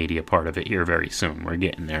broadcast media part of it here very soon. We're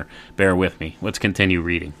getting there. Bear with me. Let's continue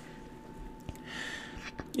reading.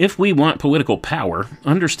 If we want political power,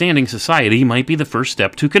 understanding society might be the first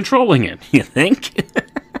step to controlling it, you think?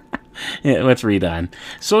 Yeah, let's read on.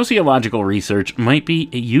 Sociological research might be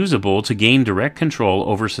usable to gain direct control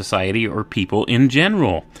over society or people in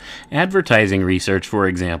general. Advertising research, for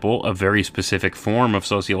example, a very specific form of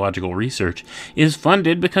sociological research, is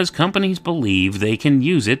funded because companies believe they can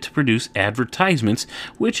use it to produce advertisements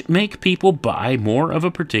which make people buy more of a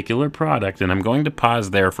particular product. And I'm going to pause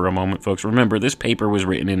there for a moment, folks. Remember, this paper was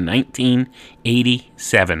written in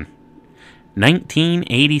 1987.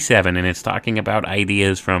 1987, and it's talking about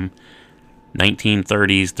ideas from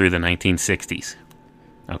 1930s through the 1960s.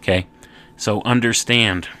 Okay? So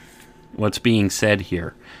understand what's being said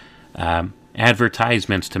here.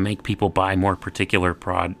 Advertisements to make people buy more particular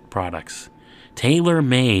products.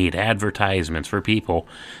 Tailor-made advertisements for people.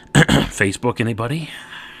 Facebook, anybody?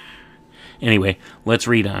 Anyway, let's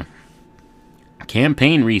read on.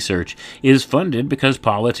 Campaign research is funded because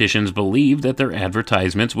politicians believe that their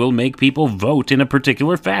advertisements will make people vote in a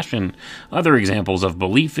particular fashion. Other examples of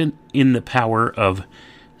belief in the power of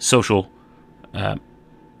social...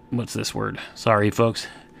 what's this word? Sorry, folks.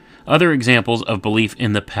 Other examples of belief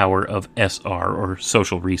in the power of SR, or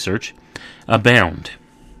social research, abound.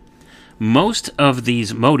 Most of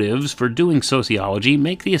these motives for doing sociology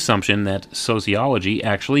make the assumption that sociology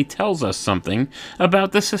actually tells us something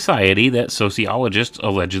about the society that sociologists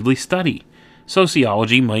allegedly study.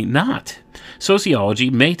 Sociology might not.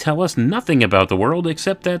 Sociology may tell us nothing about the world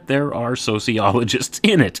except that there are sociologists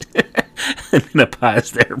in it. I'm going to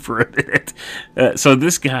pause there for a minute. So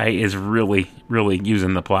this guy is really, really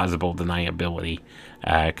using the plausible deniability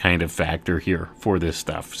kind of factor here for this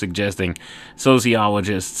stuff, suggesting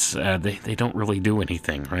sociologists, they don't really do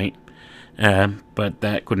anything, right? But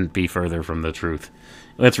that couldn't be further from the truth.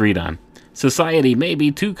 Let's read on. Society may be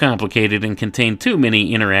too complicated and contain too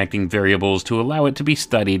many interacting variables to allow it to be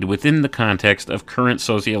studied within the context of current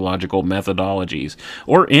sociological methodologies,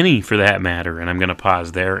 or any for that matter. And I'm going to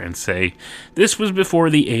pause there and say, this was before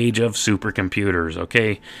the age of supercomputers,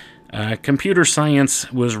 okay? Computer science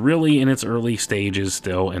was really in its early stages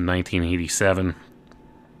still in 1987.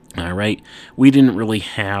 All right, we didn't really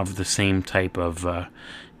have the same type of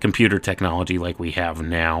computer technology like we have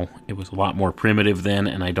now. It was a lot more primitive then,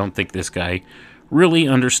 and I don't think this guy really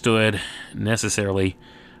understood necessarily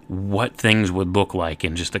what things would look like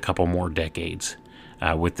in just a couple more decades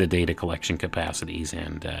with the data collection capacities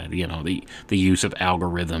and the use of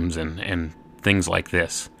algorithms and things like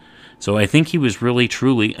this. So I think he was really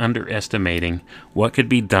truly underestimating what could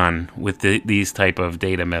be done with these type of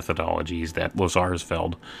data methodologies that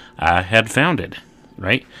Lazarsfeld had founded,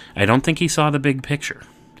 right? I don't think he saw the big picture.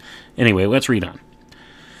 Anyway, let's read on.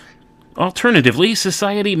 Alternatively,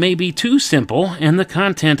 society may be too simple, and the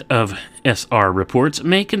content of SR reports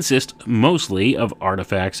may consist mostly of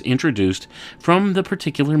artifacts introduced from the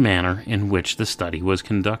particular manner in which the study was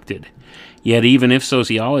conducted. Yet even if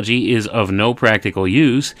sociology is of no practical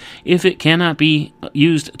use, if it cannot be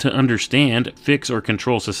used to understand, fix, or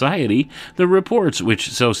control society, the reports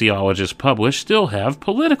which sociologists publish still have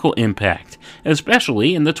political impact,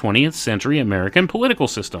 especially in the 20th century American political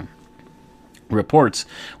system. Reports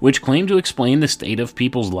which claim to explain the state of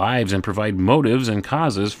people's lives and provide motives and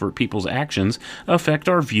causes for people's actions affect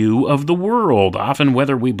our view of the world, often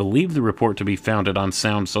whether we believe the report to be founded on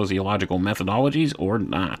sound sociological methodologies or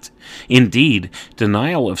not. Indeed,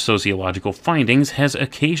 denial of sociological findings has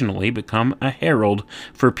occasionally become a herald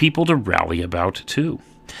for people to rally about too.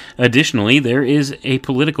 Additionally, there is a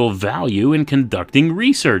political value in conducting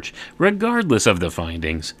research, regardless of the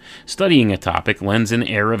findings. Studying a topic lends an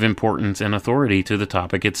air of importance and authority to the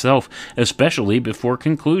topic itself, especially before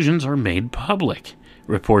conclusions are made public.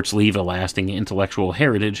 Reports leave a lasting intellectual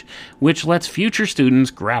heritage, which lets future students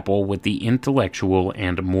grapple with the intellectual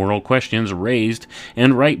and moral questions raised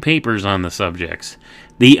and write papers on the subjects.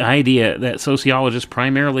 The idea that sociologists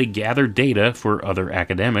primarily gather data for other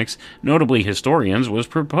academics, notably historians, was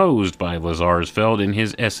proposed by Lazarsfeld in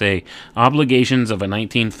his essay Obligations of a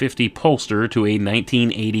 1950 Pollster to a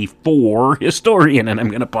 1984 Historian. And I'm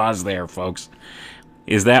going to pause there, folks.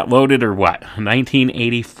 Is that loaded or what?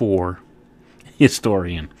 1984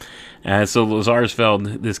 Historian. So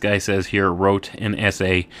Lazarsfeld, this guy says here, wrote an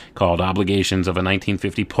essay called Obligations of a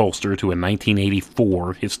 1950 Pollster to a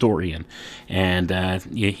 1984 Historian. And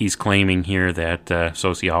he's claiming here that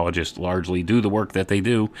sociologists largely do the work that they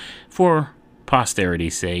do for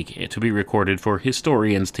posterity's sake, to be recorded for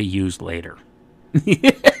historians to use later.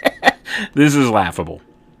 This is laughable.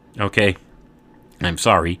 Okay? I'm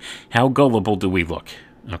sorry. How gullible do we look?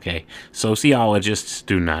 Okay, sociologists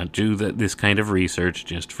do not do this kind of research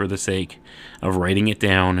just for the sake of writing it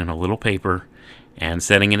down in a little paper and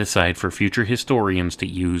setting it aside for future historians to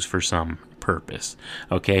use for some purpose.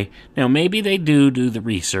 Okay, now maybe they do the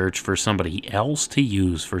research for somebody else to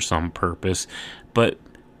use for some purpose, but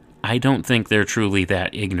I don't think they're truly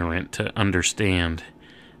that ignorant to understand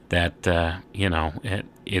that,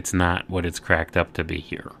 it's not what it's cracked up to be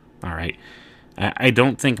here. All right. I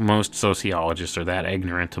don't think most sociologists are that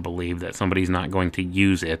ignorant to believe that somebody's not going to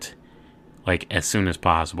use it like as soon as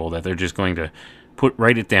possible, that they're just going to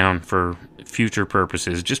write it down for future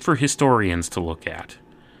purposes, just for historians to look at,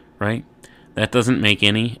 right? That doesn't make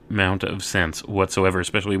any amount of sense whatsoever,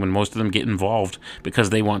 especially when most of them get involved because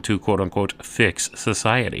they want to, quote-unquote, fix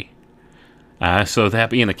society. So that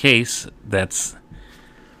being the case, that's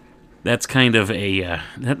kind of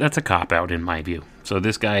that's a cop-out in my view. So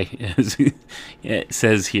this guy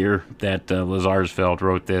says here that Lazarsfeld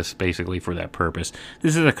wrote this basically for that purpose.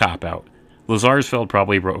 This is a cop-out. Lazarsfeld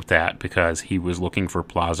probably wrote that because he was looking for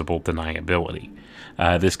plausible deniability.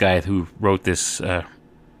 This guy who wrote this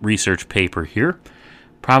research paper here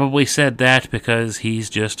probably said that because he's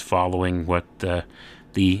just following what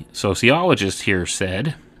the sociologists here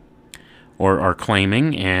said or are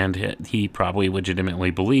claiming, and he probably legitimately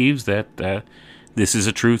believes that this is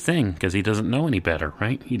a true thing because he doesn't know any better,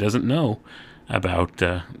 right? He doesn't know about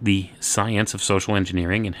the science of social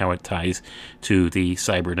engineering and how it ties to the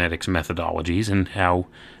cybernetics methodologies and how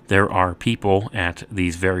there are people at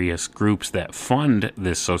these various groups that fund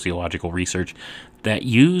this sociological research that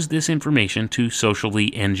use this information to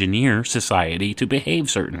socially engineer society to behave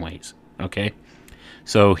certain ways, okay?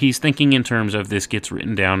 So he's thinking in terms of this gets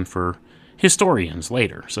written down for historians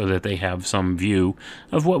later so that they have some view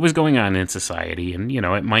of what was going on in society. And,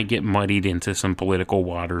 it might get muddied into some political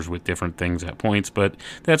waters with different things at points, but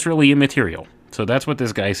that's really immaterial. So that's what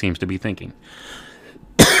this guy seems to be thinking.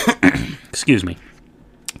 Excuse me.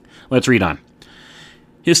 Let's read on.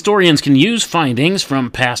 Historians can use findings from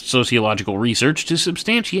past sociological research to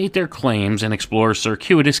substantiate their claims and explore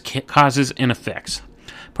circuitous causes and effects.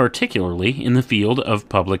 Particularly in the field of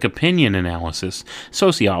public opinion analysis,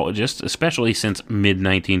 sociologists, especially since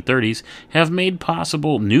mid-1930s, have made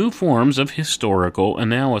possible new forms of historical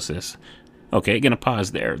analysis. Okay, gonna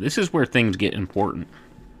pause there. This is where things get important.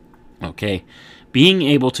 Okay, being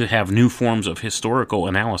able to have new forms of historical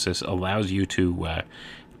analysis allows you to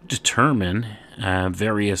determine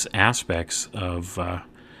various aspects of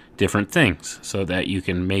different things so that you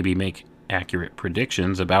can maybe make accurate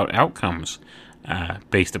predictions about outcomes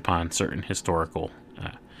based upon certain historical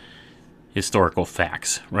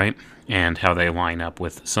facts, right? And how they line up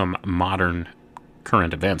with some modern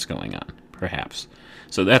current events going on, perhaps.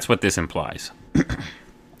 So that's what this implies.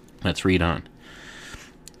 Let's read on.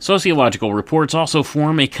 Sociological reports also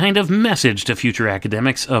form a kind of message to future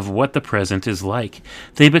academics of what the present is like.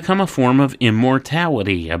 They become a form of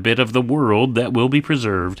immortality, a bit of the world that will be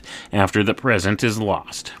preserved after the present is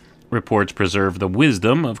lost. Reports preserve the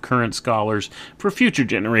wisdom of current scholars for future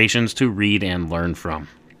generations to read and learn from.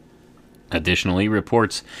 Additionally,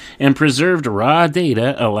 reports and preserved raw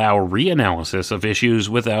data allow reanalysis of issues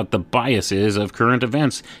without the biases of current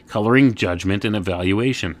events coloring judgment and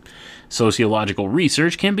evaluation. Sociological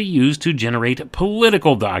research can be used to generate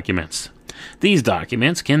political documents. These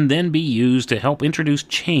documents can then be used to help introduce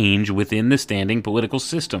change within the standing political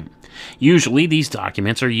system. Usually, these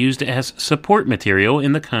documents are used as support material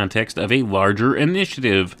in the context of a larger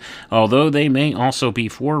initiative, although they may also be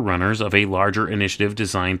forerunners of a larger initiative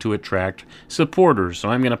designed to attract supporters. So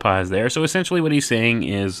I'm going to pause there. So essentially what he's saying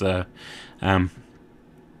is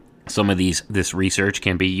some of this research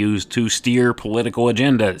can be used to steer political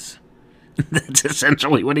agendas. That's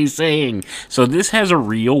essentially what he's saying. So this has a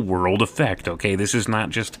real-world effect, okay? This is not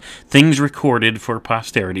just things recorded for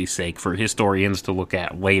posterity's sake for historians to look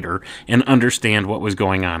at later and understand what was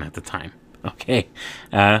going on at the time, okay?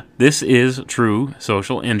 This is true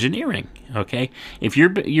social engineering, okay? If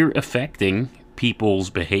you're affecting people's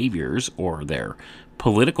behaviors or their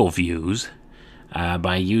political views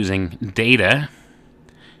by using data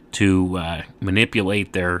to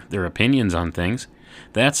manipulate their opinions on things,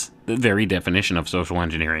 that's the very definition of social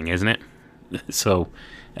engineering, isn't it? So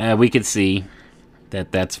we could see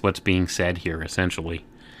that that's what's being said here, essentially.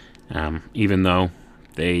 Even though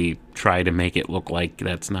they try to make it look like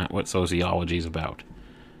that's not what sociology is about.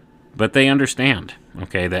 But they understand,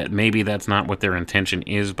 okay, that maybe that's not what their intention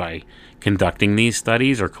is by conducting these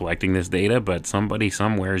studies or collecting this data, but somebody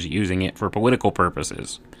somewhere is using it for political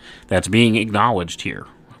purposes. That's being acknowledged here.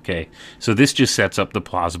 Okay, so this just sets up the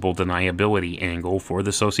plausible deniability angle for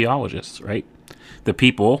the sociologists, right? The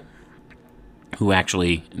people who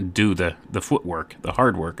actually do the footwork, the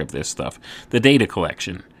hard work of this stuff, the data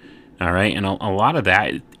collection, all right? And a lot of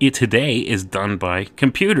that today is done by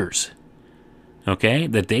computers, okay?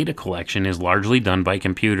 The data collection is largely done by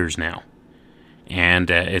computers now. And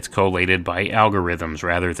it's collated by algorithms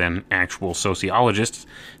rather than actual sociologists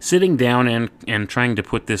sitting down and trying to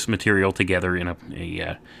put this material together in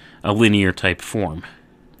a linear type form.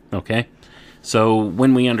 Okay? So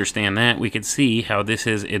when we understand that, we can see how this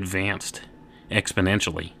has advanced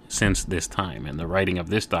exponentially since this time and the writing of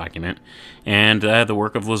this document and the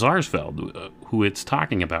work of Lazarsfeld, who it's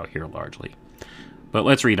talking about here largely. But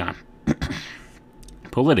let's read on.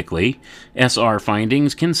 Politically, SR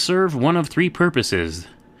findings can serve one of three purposes.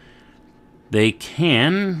 They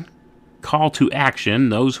can call to action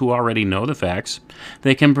those who already know the facts.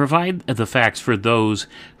 They can provide the facts for those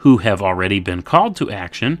who have already been called to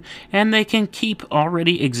action, and they can keep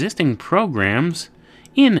already existing programs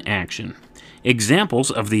in action.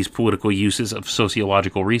 Examples of these political uses of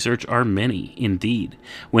sociological research are many indeed.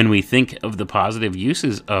 When we think of the positive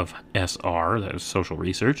uses of SR, that is social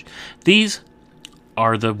research, these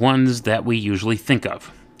are the ones that we usually think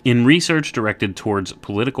of. In research directed towards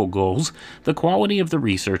political goals, the quality of the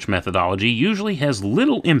research methodology usually has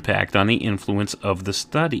little impact on the influence of the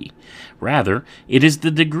study. Rather, it is the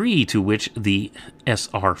degree to which the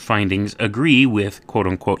SR findings agree with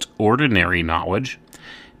quote-unquote ordinary knowledge,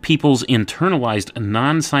 people's internalized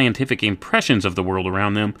non-scientific impressions of the world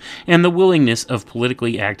around them, and the willingness of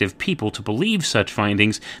politically active people to believe such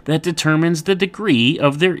findings that determines the degree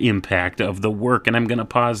of their impact of the work. And I'm going to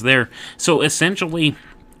pause there. So essentially,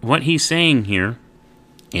 what he's saying here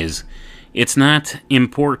is it's not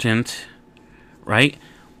important, right,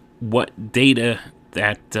 what data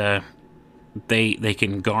that they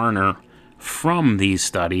can garner from these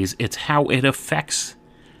studies. It's how it affects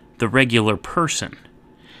the regular person.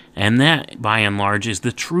 And that, by and large, is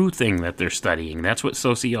the true thing that they're studying. That's what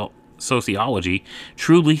sociology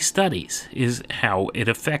truly studies, is how it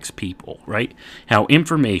affects people, right? How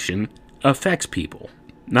information affects people,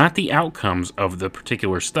 not the outcomes of the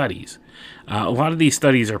particular studies. A lot of these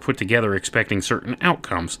studies are put together expecting certain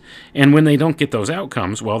outcomes, and when they don't get those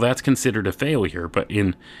outcomes, well, that's considered a failure. But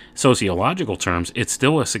in sociological terms, it's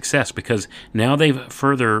still a success because now they've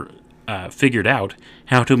further figured out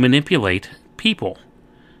how to manipulate people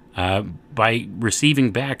by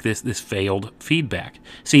receiving back this failed feedback.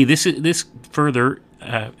 See, this further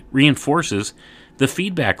reinforces the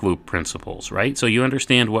feedback loop principles, right? So you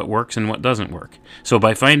understand what works and what doesn't work. So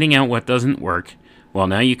by finding out what doesn't work, well,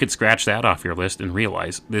 now you could scratch that off your list and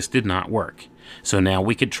realize this did not work. So now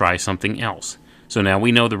we could try something else. So now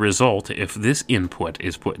we know the result. If this input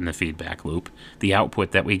is put in the feedback loop, the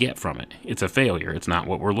output that we get from it, it's a failure. It's not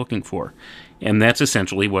what we're looking for. And that's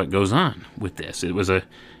essentially what goes on with this.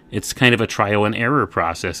 It's kind of a trial and error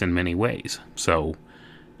process in many ways. So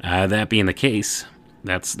that being the case,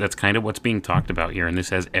 that's kind of what's being talked about here, and this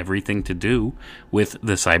has everything to do with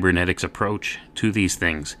the cybernetics approach to these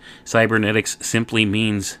things. Cybernetics simply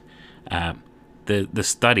means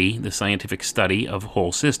the scientific study of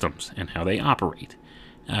whole systems and how they operate.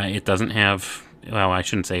 It doesn't have, well, I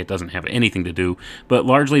shouldn't say it doesn't have anything to do, but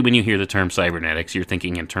largely when you hear the term cybernetics, you're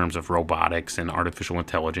thinking in terms of robotics and artificial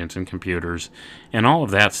intelligence and computers and all of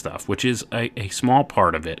that stuff, which is a small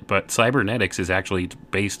part of it. But cybernetics is actually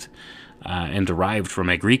based and derived from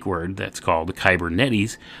a Greek word that's called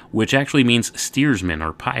kybernetes, which actually means steersman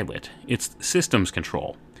or pilot. It's systems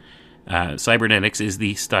control. Cybernetics is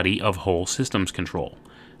the study of whole systems control.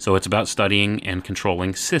 So it's about studying and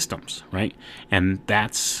controlling systems, right? And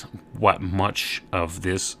that's what much of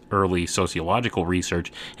this early sociological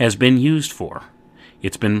research has been used for.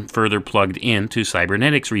 It's been further plugged into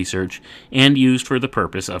cybernetics research and used for the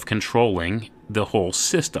purpose of controlling the whole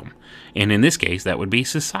system. And in this case, that would be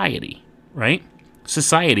society, right?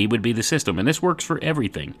 Society would be the system, and this works for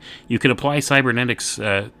everything. You could apply cybernetics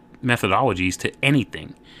methodologies to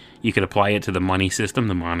anything. You could apply it to the money system,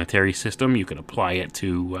 the monetary system. You could apply it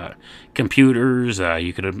to computers.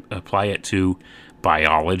 You could apply it to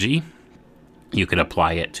biology. You could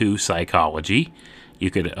apply it to psychology.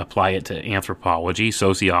 You could apply it to anthropology,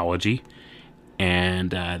 sociology,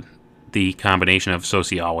 and the combination of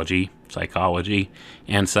sociology, psychology,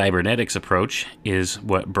 and cybernetics approach is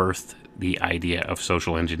what birthed the idea of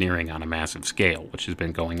social engineering on a massive scale, which has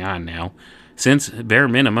been going on now since, bare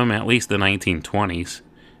minimum, at least the 1920s.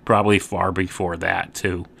 Probably far before that,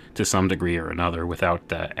 too, to some degree or another,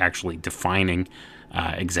 without actually defining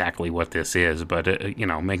exactly what this is. But,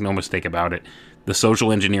 make no mistake about it, the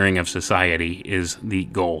social engineering of society is the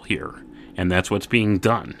goal here. And that's what's being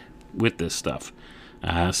done with this stuff.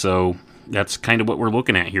 So that's kind of what we're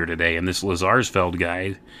looking at here today. And this Lazarsfeld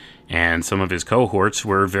guy and some of his cohorts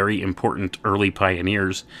were very important early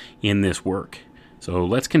pioneers in this work. So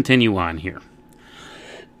let's continue on here.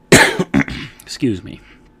 Excuse me.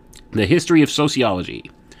 The history of sociology.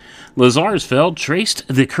 Lazarsfeld traced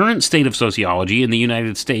the current state of sociology in the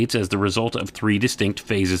United States as the result of three distinct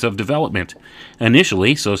phases of development.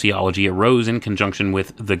 Initially, sociology arose in conjunction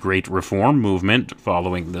with the Great Reform movement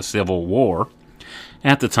following the Civil War.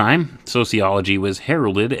 At the time, sociology was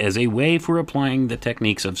heralded as a way for applying the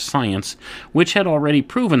techniques of science, which had already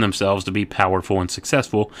proven themselves to be powerful and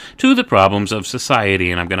successful, to the problems of society.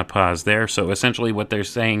 And I'm going to pause there. So essentially what they're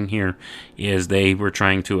saying here is they were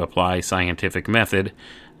trying to apply scientific method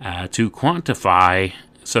to quantify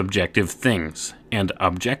subjective things and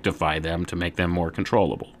objectify them to make them more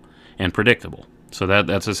controllable and predictable. So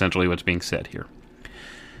that's essentially what's being said here.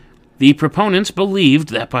 The proponents believed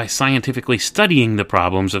that by scientifically studying the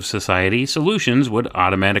problems of society, solutions would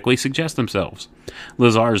automatically suggest themselves.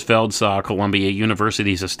 Lazarsfeld saw Columbia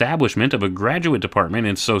University's establishment of a graduate department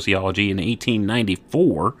in sociology in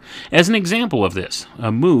 1894 as an example of this,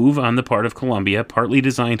 a move on the part of Columbia partly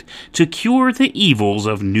designed to cure the evils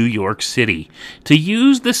of New York City, to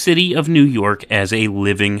use the city of New York as a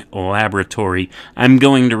living laboratory. I'm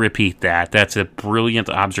going to repeat that. That's a brilliant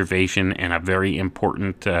observation and a very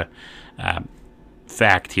important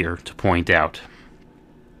fact here to point out.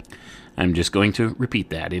 I'm just going to repeat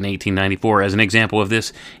that. In 1894, as an example of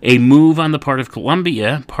this, a move on the part of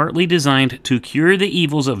Columbia, partly designed to cure the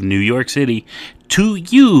evils of New York City, to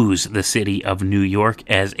use the city of New York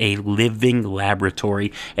as a living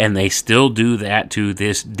laboratory, and they still do that to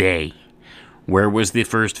this day. Where was the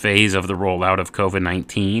first phase of the rollout of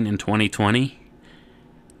COVID-19 in 2020?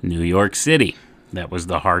 New York City. That was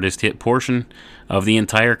the hardest hit portion of the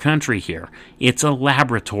entire country here. It's a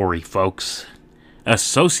laboratory, folks. A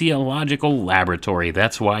sociological laboratory.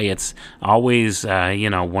 That's why it's always,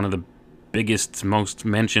 one of the biggest, most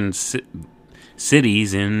mentioned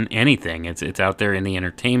cities in anything. It's out there in the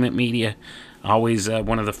entertainment media. Always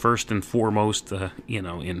one of the first and foremost,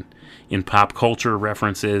 in pop culture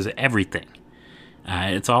references, everything.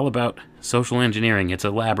 It's all about social engineering. It's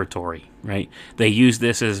a laboratory, right? They use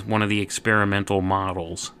this as one of the experimental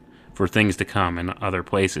models for things to come in other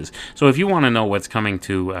places. So if you want to know what's coming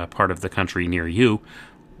to part of the country near you,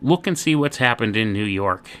 look and see what's happened in New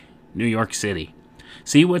York City.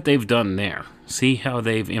 See what they've done there. See how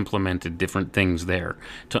they've implemented different things there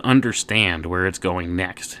to understand where it's going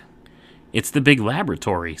next. It's the big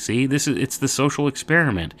laboratory, see? It's the social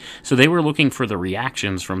experiment. So they were looking for the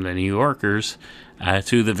reactions from the New Yorkers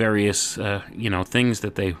to the various, things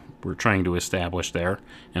that they were trying to establish there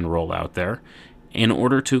and roll out there in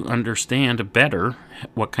order to understand better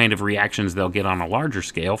what kind of reactions they'll get on a larger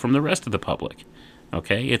scale from the rest of the public.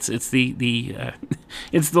 Okay, it's the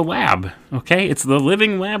it's the lab. Okay, it's the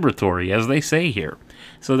living laboratory, as they say here.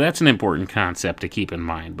 So that's an important concept to keep in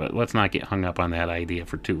mind. But let's not get hung up on that idea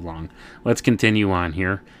for too long. Let's continue on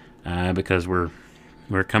here because we're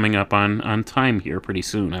coming up on time here pretty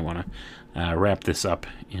soon. I want to wrap this up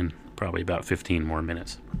in probably about 15 more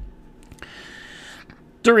minutes.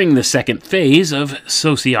 During the second phase of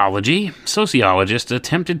sociology, sociologists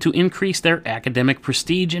attempted to increase their academic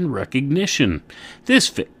prestige and recognition. This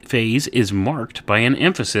phase is marked by an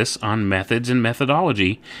emphasis on methods and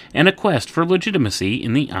methodology and a quest for legitimacy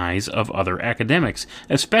in the eyes of other academics,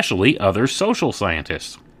 especially other social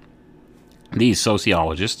scientists. These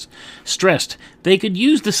sociologists stressed they could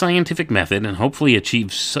use the scientific method and hopefully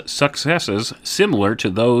achieve successes similar to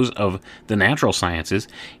those of the natural sciences,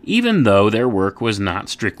 even though their work was not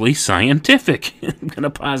strictly scientific. I'm going to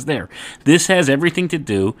pause there. This has everything to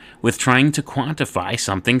do with trying to quantify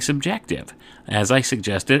something subjective. As I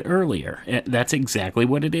suggested earlier, that's exactly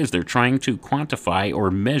what it is. They're trying to quantify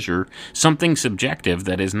or measure something subjective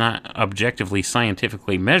that is not objectively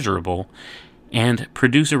scientifically measurable and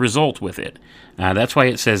produce a result with it. That's why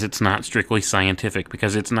it says it's not strictly scientific,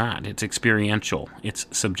 because it's not. It's experiential. It's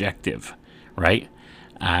subjective, right?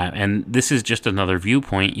 And this is just another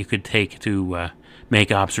viewpoint you could take to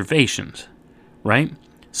make observations, right?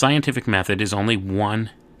 Scientific method is only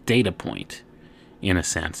one data point, in a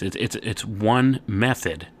sense. It's one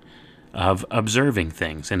method of observing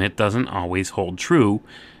things, and it doesn't always hold true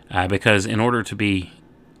because in order to be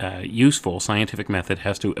useful, scientific method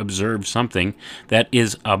has to observe something that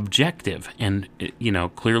is objective and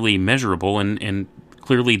clearly measurable and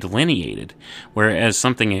clearly delineated, whereas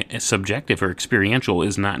something subjective or experiential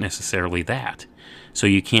is not necessarily that. So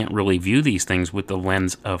you can't really view these things with the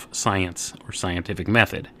lens of science or scientific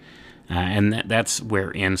method. And that's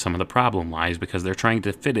wherein some of the problem lies, because they're trying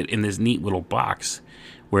to fit it in this neat little box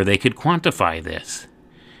where they could quantify this.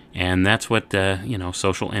 And that's what,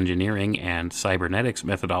 social engineering and cybernetics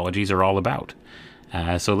methodologies are all about.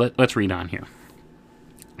 So let's read on here.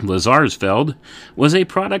 Lazarsfeld was a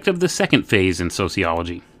product of the second phase in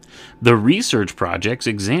sociology. The research projects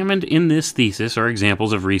examined in this thesis are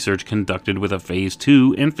examples of research conducted with a Phase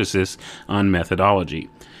 2 emphasis on methodology.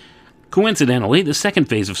 Coincidentally, the second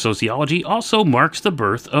phase of sociology also marks the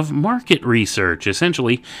birth of market research,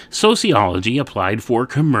 essentially sociology applied for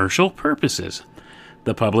commercial purposes.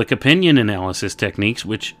 The public opinion analysis techniques,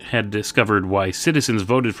 which had discovered why citizens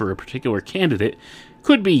voted for a particular candidate,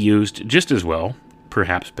 could be used just as well,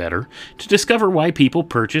 perhaps better, to discover why people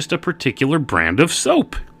purchased a particular brand of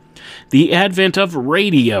soap. The advent of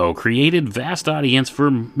radio created vast audience for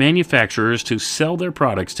manufacturers to sell their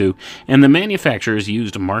products to, and the manufacturers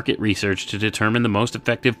used market research to determine the most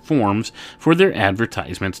effective forms for their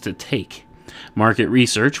advertisements to take. Market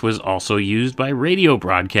research was also used by radio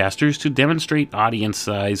broadcasters to demonstrate audience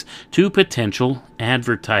size to potential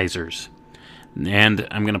advertisers. And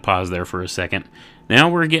I'm going to pause there for a second. Now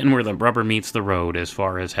we're getting where the rubber meets the road as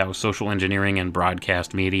far as how social engineering and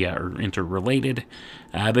broadcast media are interrelated,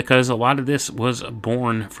 because a lot of this was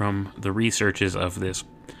born from the researches of this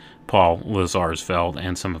Paul Lazarsfeld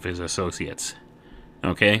and some of his associates.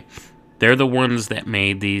 Okay? They're the ones that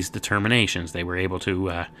made these determinations. They were able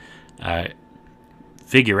to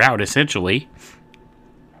figure out, essentially,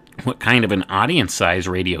 what kind of an audience size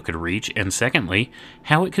radio could reach, and secondly,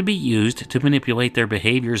 how it could be used to manipulate their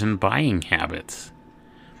behaviors and buying habits.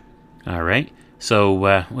 All right, so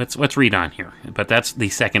let's read on here. But that's the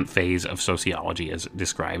second phase of sociology as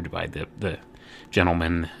described by the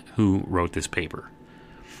gentleman who wrote this paper.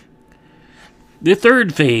 The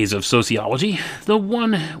third phase of sociology, the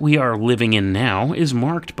one we are living in now, is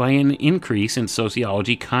marked by an increase in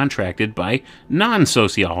sociology contracted by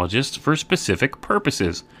non-sociologists for specific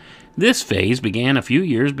purposes. This phase began a few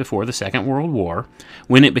years before the Second World War,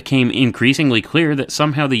 when it became increasingly clear that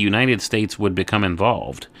somehow the United States would become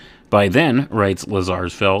involved. By then, writes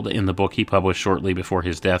Lazarsfeld in the book he published shortly before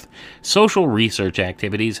his death, social research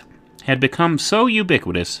activities had become so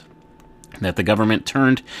ubiquitous that the government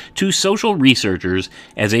turned to social researchers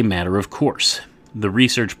as a matter of course. The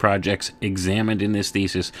research projects examined in this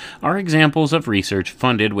thesis are examples of research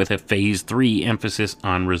funded with a Phase 3 emphasis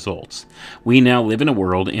on results. We now live in a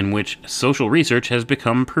world in which social research has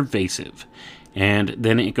become pervasive. And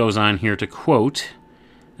then it goes on here to quote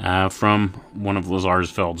from one of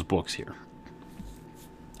Lazarsfeld's books here.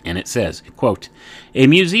 And it says, quote, "A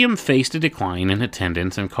museum faced a decline in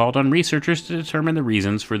attendance and called on researchers to determine the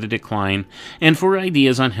reasons for the decline and for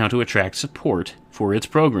ideas on how to attract support for its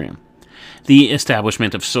program. The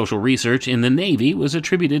establishment of social research in the Navy was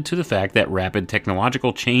attributed to the fact that rapid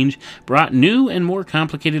technological change brought new and more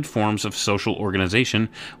complicated forms of social organization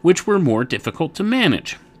which were more difficult to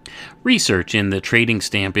manage. Research in the trading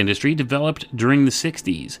stamp industry developed during the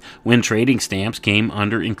 60s, when trading stamps came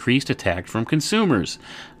under increased attack from consumers.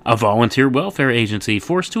 A volunteer welfare agency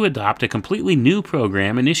forced to adopt a completely new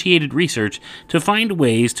program initiated research to find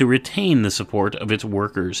ways to retain the support of its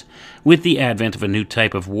workers. With the advent of a new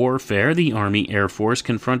type of warfare, the Army Air Force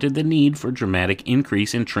confronted the need for dramatic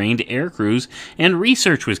increase in trained air crews, and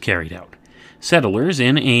research was carried out. Settlers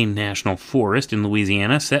in a national forest in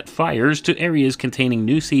Louisiana set fires to areas containing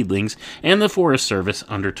new seedlings, and the Forest Service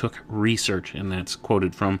undertook research." And that's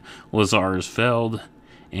quoted from Lazarsfeld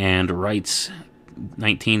and Wright's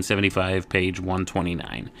 1975, page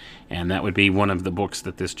 129. And that would be one of the books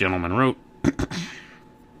that this gentleman wrote.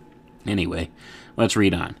 Anyway, let's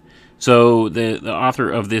read on. So the author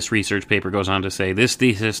of this research paper goes on to say, "This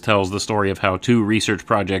thesis tells the story of how two research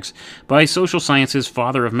projects by social sciences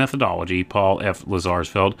father of methodology, Paul F.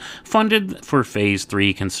 Lazarsfeld, funded for Phase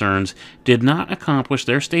 3 concerns, did not accomplish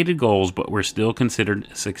their stated goals but were still considered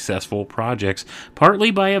successful projects, partly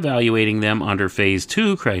by evaluating them under Phase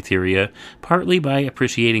 2 criteria, partly by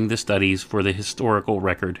appreciating the studies for the historical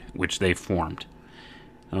record which they formed."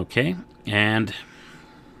 Okay, and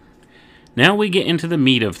now we get into the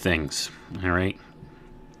meat of things, all right?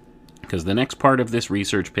 Because the next part of this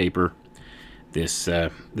research paper, this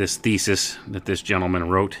thesis that this gentleman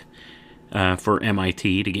wrote for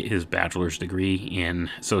MIT to get his bachelor's degree in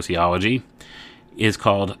sociology, is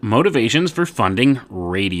called Motivations for Funding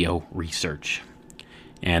Radio Research.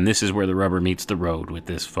 And this is where the rubber meets the road with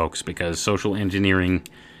this, folks, because social engineering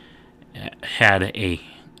had a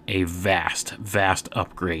vast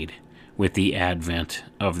upgrade with the advent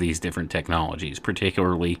of these different technologies,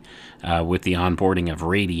 particularly with the onboarding of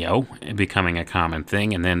radio becoming a common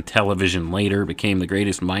thing, and then television later became the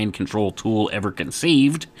greatest mind control tool ever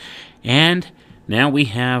conceived, and now we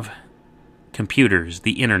have computers,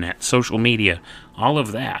 the internet, social media, all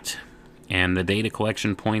of that, and the data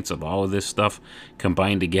collection points of all of this stuff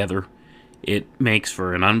combined together. It makes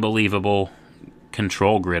for an unbelievable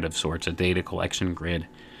control grid of sorts, a data collection grid,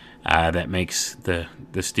 that makes the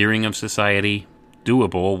steering of society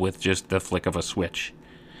doable with just the flick of a switch.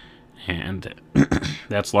 And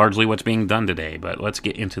that's largely what's being done today. But let's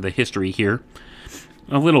get into the history here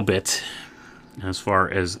a little bit as far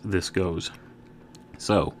as this goes.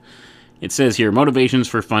 So, it says here, motivations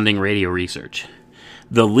for funding radio research.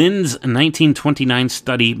 The Linds 1929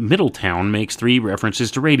 study Middletown makes 3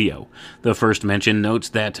 references to radio. The first mention notes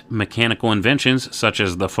that mechanical inventions such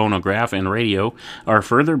as the phonograph and radio are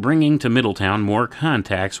further bringing to Middletown more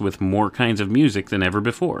contacts with more kinds of music than ever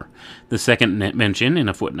before. The second mention in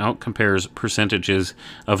a footnote compares percentages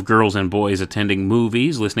of girls and boys attending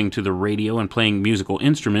movies, listening to the radio, and playing musical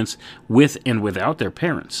instruments with and without their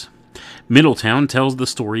parents. Middletown tells the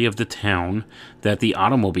story of the town that the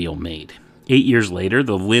automobile made. 8 years later,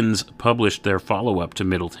 the Linds published their follow-up to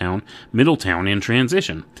Middletown, Middletown in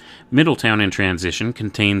Transition. Middletown in Transition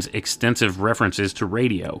contains extensive references to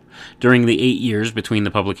radio. During the 8 years between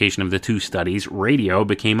the publication of the 2 studies, radio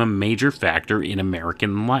became a major factor in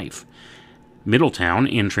American life. Middletown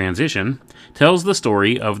in Transition tells the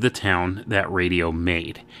story of the town that radio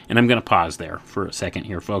made. And I'm going to pause there for a second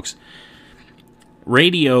here, folks.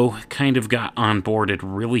 Radio kind of got onboarded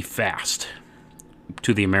really fast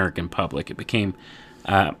to the American public. It became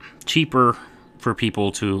cheaper for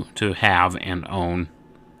people to have and own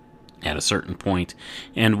at a certain point.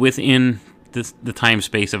 And within the time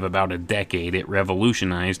space of about a decade, it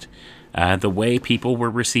revolutionized the way people were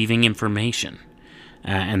receiving information.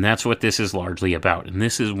 And that's what this is largely about. And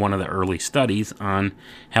this is one of the early studies on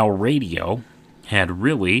how radio had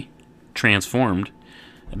really transformed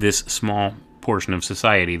this small portion of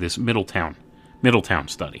society, this Middletown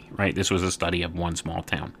study, right? This was a study of one small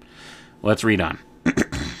town. Let's read on.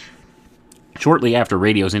 Shortly after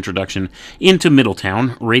radio's introduction into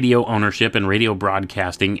Middletown, radio ownership and radio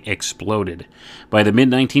broadcasting exploded. By the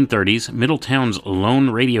mid-1930s, Middletown's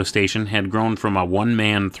lone radio station had grown from a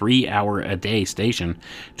one-man, 3-hour-a-day station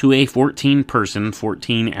to a 14-person,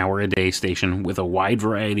 14-hour-a-day station with a wide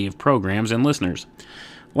variety of programs and listeners.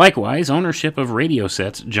 Likewise, ownership of radio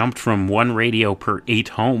sets jumped from 1 radio per 8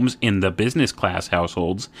 homes in the business class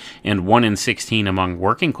households and 1 in 16 among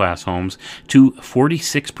working class homes to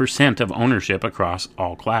 46% of ownership across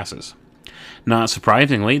all classes. Not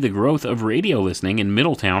surprisingly, the growth of radio listening in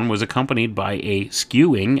Middletown was accompanied by a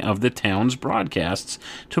skewing of the town's broadcasts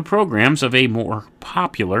to programs of a more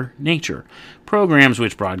popular nature. Programs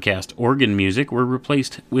which broadcast organ music were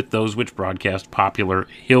replaced with those which broadcast popular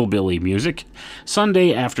hillbilly music.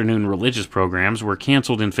 Sunday afternoon religious programs were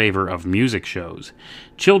canceled in favor of music shows.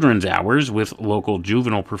 Children's hours with local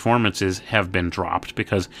juvenile performances have been dropped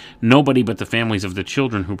because nobody but the families of the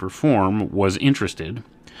children who perform was interested.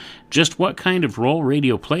 Just what kind of role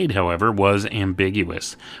radio played, however, was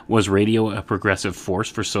ambiguous. Was radio a progressive force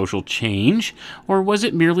for social change, or was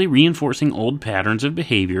it merely reinforcing old patterns of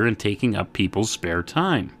behavior and taking up people's spare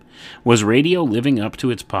time? Was radio living up to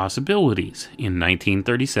its possibilities? In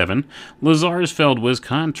 1937, Lazarsfeld was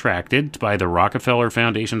contracted by the Rockefeller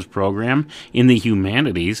Foundation's program in the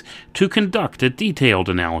humanities to conduct a detailed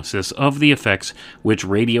analysis of the effects which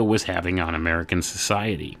radio was having on American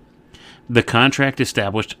society. The contract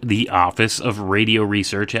established the Office of Radio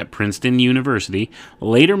Research at Princeton University,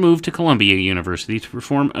 later moved to Columbia University to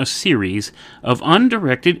perform a series of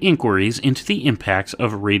undirected inquiries into the impacts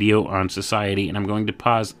of radio on society. And I'm going to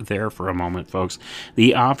pause there for a moment, folks.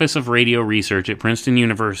 The Office of Radio Research at Princeton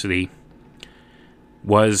University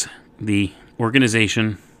was the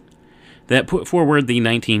organization that put forward the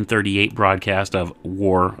 1938 broadcast of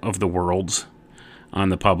War of the Worlds on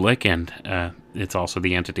the public, and it's also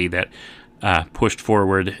the entity that pushed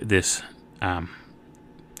forward this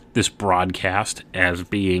broadcast as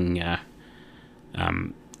being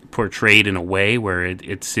portrayed in a way where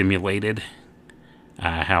it simulated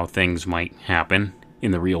how things might happen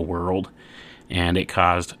in the real world, and it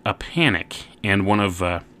caused a panic. And one of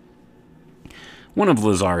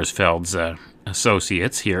Lazarsfeld's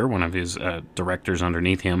associates here, one of his directors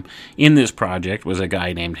underneath him in this project, was a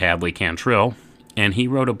guy named Hadley Cantrill. And he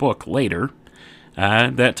wrote a book later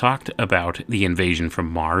that talked about the invasion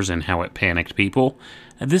from Mars and how it panicked people.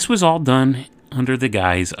 This was all done under the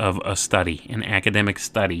guise of a study, an academic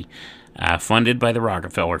study, funded by the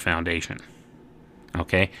Rockefeller Foundation.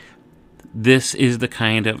 Okay? This is the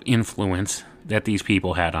kind of influence that these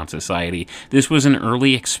people had on society. This was an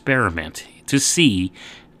early experiment to see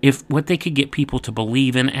if what they could get people to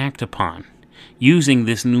believe and act upon using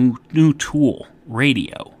this new tool,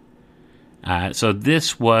 radio. So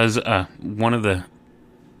this was one of the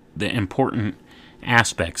important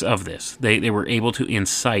aspects of this. They were able to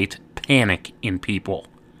incite panic in people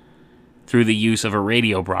through the use of a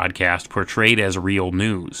radio broadcast portrayed as real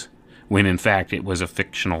news, when in fact it was a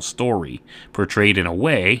fictional story portrayed in a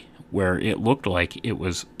way where it looked like it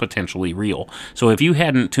was potentially real. So if you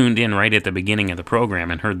hadn't tuned in right at the beginning of the program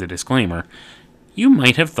and heard the disclaimer, you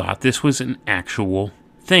might have thought this was an actual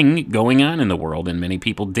thing going on in the world, and many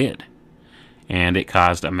people did. And it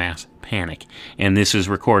caused a mass panic. And this is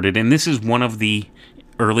recorded, and this is one of the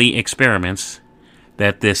early experiments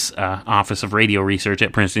that this Office of Radio Research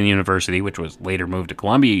at Princeton University, which was later moved to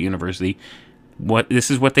Columbia University, this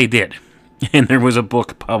is what they did. And there was a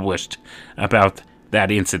book published about that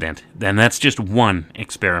incident. Then that's just one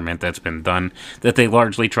experiment that's been done that they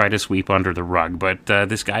largely try to sweep under the rug. But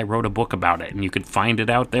this guy wrote a book about it, and you could find it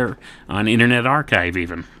out there on Internet Archive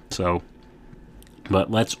even. But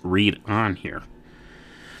let's read on here.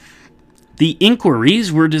 The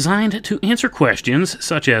inquiries were designed to answer questions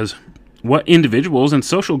such as, what individuals and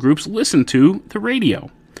social groups listen to the radio?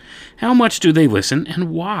 How much do they listen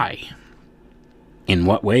and why? In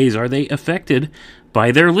what ways are they affected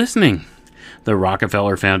by their listening? The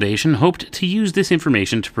Rockefeller Foundation hoped to use this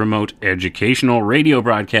information to promote educational radio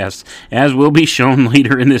broadcasts, as will be shown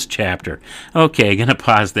later in this chapter. Okay, gonna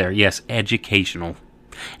pause there. Yes, educational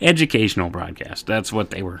broadcast. That's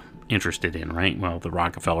what they were interested in, right? Well, the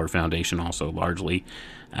Rockefeller Foundation also largely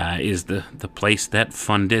is the place that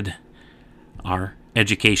funded our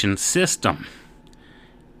education system.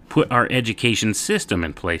 Put our education system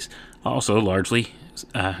in place. Also largely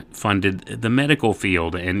funded the medical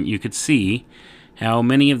field, and you could see how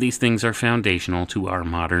many of these things are foundational to our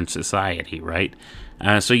modern society, right?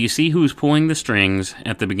 So you see who's pulling the strings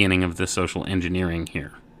at the beginning of the social engineering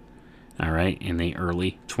here. All right, in the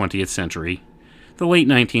early 20th century, the late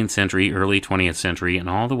 19th century, early 20th century, and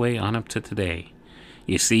all the way on up to today.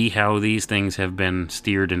 You see how these things have been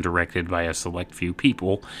steered and directed by a select few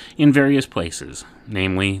people in various places,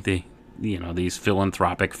 namely these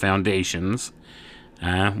philanthropic foundations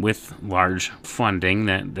with large funding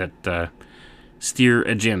that steer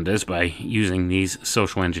agendas by using these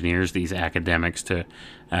social engineers, these academics, to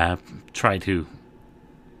try to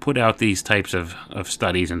put out these types of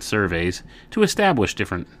studies and surveys to establish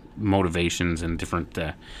different motivations and different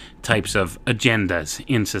types of agendas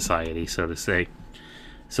in society, so to say.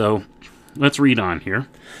 So let's read on here.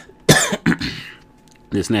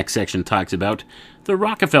 This next section talks about the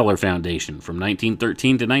Rockefeller Foundation from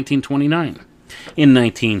 1913 to 1929. In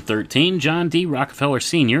 1913, John D. Rockefeller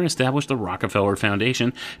Sr. established the Rockefeller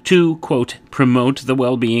Foundation to, quote, promote the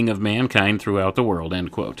well-being of mankind throughout the world,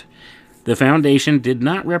 end quote. The foundation did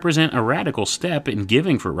not represent a radical step in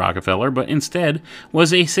giving for Rockefeller, but instead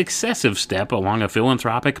was a successive step along a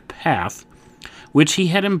philanthropic path which he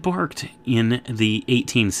had embarked in the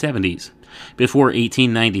 1870s. Before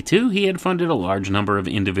 1892, he had funded a large number of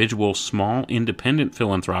individual, small, independent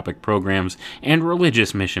philanthropic programs and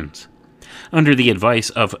religious missions. Under the advice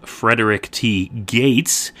of Frederick T.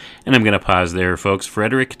 Gates, and I'm going to pause there, folks,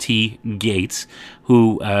 Frederick T. Gates,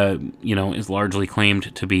 who, is largely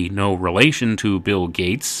claimed to be no relation to Bill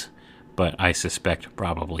Gates, but I suspect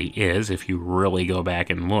probably is if you really go back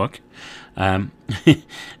and look.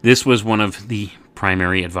 This was one of the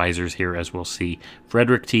primary advisors here, as we'll see,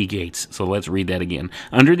 Frederick T. Gates. So let's read that again.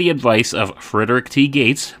 Under the advice of Frederick T.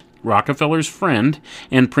 Gates, Rockefeller's friend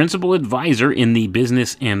and principal advisor in the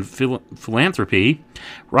business and philanthropy,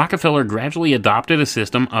 Rockefeller gradually adopted a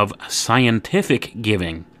system of scientific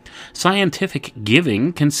giving. Scientific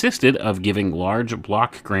giving consisted of giving large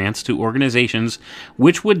block grants to organizations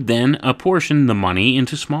which would then apportion the money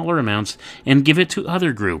into smaller amounts and give it to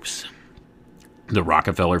other groups. The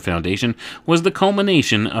Rockefeller Foundation was the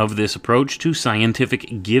culmination of this approach to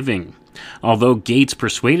scientific giving. Although Gates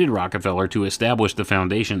persuaded Rockefeller to establish the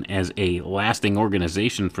foundation as a lasting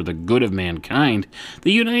organization for the good of mankind,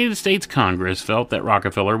 the United States Congress felt that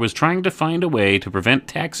Rockefeller was trying to find a way to prevent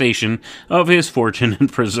taxation of his fortune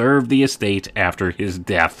and preserve the estate after his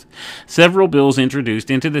death. Several bills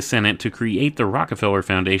introduced into the Senate to create the Rockefeller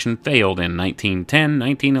Foundation failed in 1910,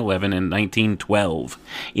 1911, and 1912.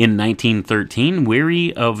 In 1913,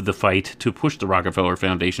 weary of the fight to push the Rockefeller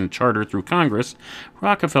Foundation charter through Congress,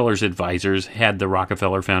 Rockefeller's advisors had the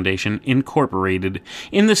Rockefeller Foundation incorporated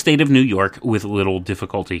in the state of New York with little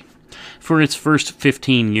difficulty. For its first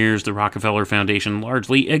 15 years, the Rockefeller Foundation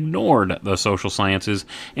largely ignored the social sciences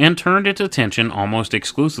and turned its attention almost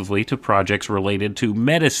exclusively to projects related to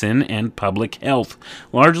medicine and public health,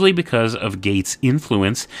 largely because of Gates'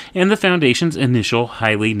 influence and the Foundation's initial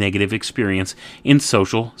highly negative experience in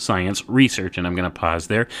social science research. And I'm going to pause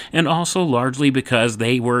there. And also largely because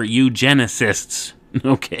they were eugenicists.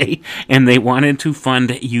 Okay, and they wanted to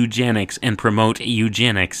fund eugenics and promote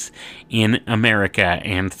eugenics in America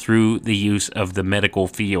and through the use of the medical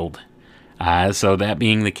field. So that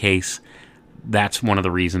being the case, that's one of the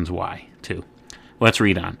reasons why, too. Let's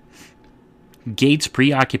read on. Gates'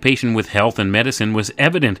 preoccupation with health and medicine was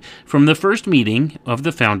evident from the first meeting of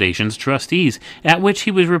the Foundation's trustees, at which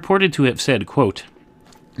he was reported to have said, quote,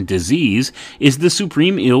 "Disease is the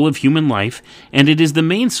supreme ill of human life, and it is the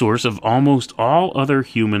main source of almost all other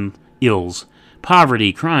human ills.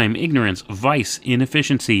 Poverty, crime, ignorance, vice,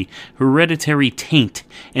 inefficiency, hereditary taint,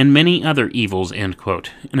 and many other evils," end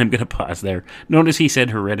quote. And I'm going to pause there. Notice he said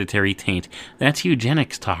hereditary taint. That's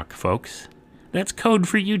eugenics talk, folks. That's code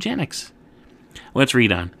for eugenics. Let's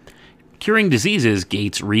read on. Curing diseases,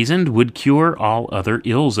 Gates reasoned, would cure all other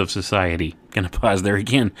ills of society. Gonna pause there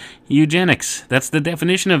again. Eugenics. That's the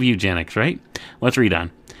definition of eugenics, right? Let's read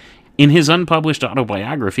on. In his unpublished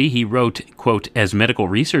autobiography, he wrote, quote, "As medical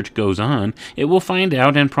research goes on, it will find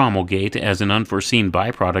out and promulgate, as an unforeseen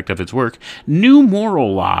byproduct of its work, new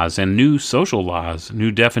moral laws and new social laws, new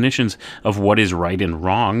definitions of what is right and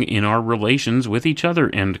wrong in our relations with each other,"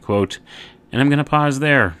 end quote. And I'm going to pause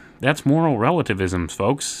there. That's moral relativism,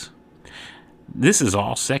 folks. This is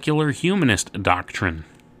all secular humanist doctrine,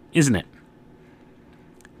 isn't it?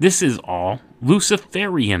 This is all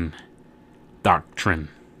Luciferian doctrine.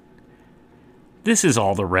 This is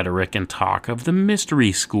all the rhetoric and talk of the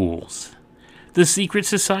mystery schools, the secret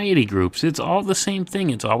society groups. It's all the same thing.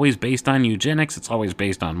 It's always based on eugenics. It's always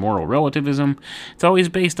based on moral relativism. It's always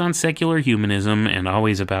based on secular humanism, and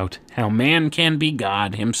always about how man can be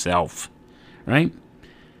God himself, right?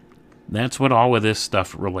 That's what all of this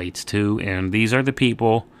stuff relates to, and these are the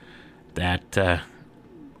people that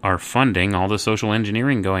are funding all the social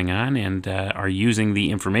engineering going on, and are using the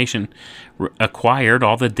information acquired,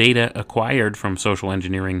 all the data acquired from social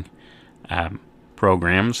engineering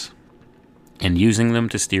programs, and using them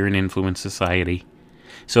to steer and influence society.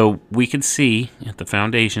 So we could see at the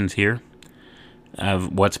foundations here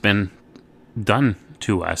of what's been done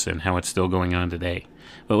to us and how it's still going on today.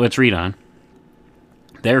 But let's read on.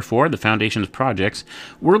 Therefore, the Foundation's projects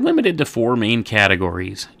were limited to four main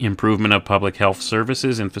categories: improvement of public health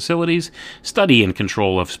services and facilities, study and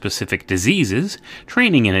control of specific diseases,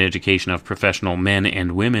 training and education of professional men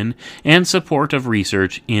and women, and support of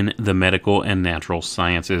research in the medical and natural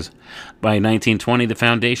sciences. By 1920, the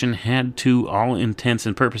Foundation had, to all intents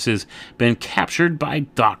and purposes, been captured by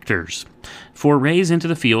doctors. Forays into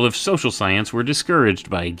the field of social science were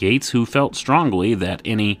discouraged by Gates, who felt strongly that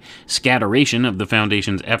any scatteration of the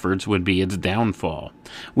Foundation's efforts would be its downfall.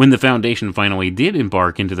 When the Foundation finally did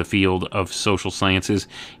embark into the field of social sciences,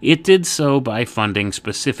 it did so by funding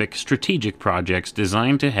specific strategic projects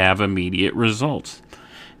designed to have immediate results.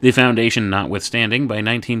 The Foundation notwithstanding, by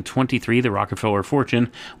 1923 the Rockefeller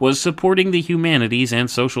fortune was supporting the humanities and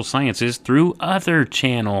social sciences through other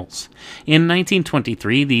channels. In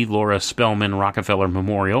 1923, the Laura Spelman Rockefeller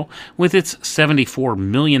Memorial, with its $74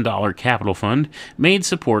 million capital fund, made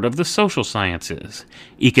support of the social sciences: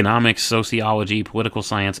 economics, sociology, political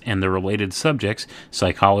science, and the related subjects,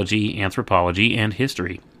 psychology, anthropology, and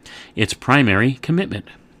history, its primary commitment.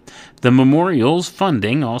 The memorial's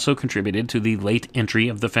funding also contributed to the late entry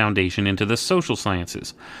of the Foundation into the social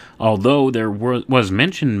sciences. Although there was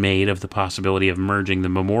mention made of the possibility of merging the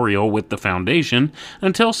memorial with the Foundation,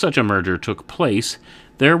 until such a merger took place,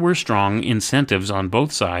 there were strong incentives on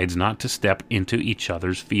both sides not to step into each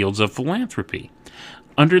other's fields of philanthropy.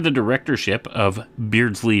 Under the directorship of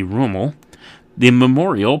Beardsley Ruml, the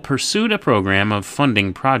memorial pursued a program of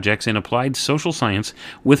funding projects in applied social science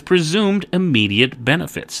with presumed immediate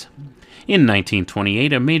benefits. In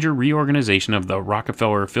 1928, a major reorganization of the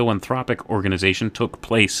Rockefeller Philanthropic Organization took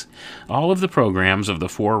place. All of the programs of the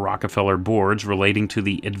four Rockefeller boards relating to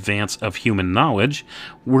the advance of human knowledge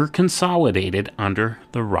were consolidated under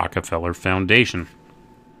the Rockefeller Foundation.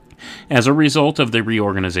 As a result of the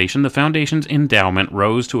reorganization, the Foundation's endowment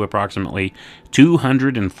rose to approximately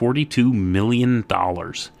 $242 million.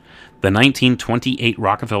 The 1928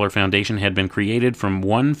 Rockefeller Foundation had been created from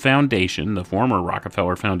one foundation, the former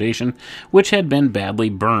Rockefeller Foundation, which had been badly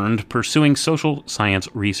burned pursuing social science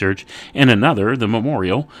research, and another, the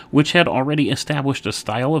Memorial, which had already established a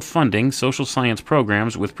style of funding social science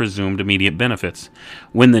programs with presumed immediate benefits.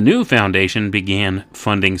 When the new foundation began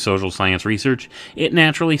funding social science research, it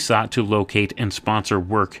naturally sought to locate and sponsor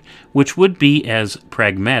work which would be as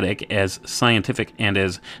pragmatic, as scientific, and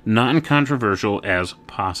as non-controversial as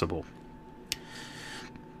possible.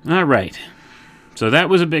 All right. So that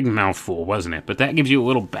was a big mouthful, wasn't it? But that gives you a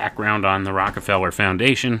little background on the Rockefeller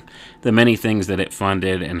Foundation, the many things that it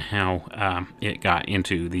funded, and how it got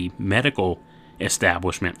into the medical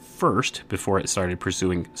establishment first before it started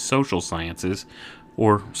pursuing social sciences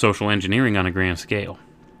or social engineering on a grand scale.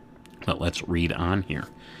 But let's read on here.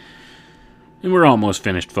 And we're almost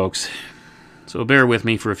finished, folks. So bear with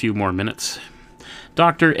me for a few more minutes.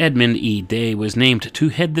 Dr. Edmund E. Day was named to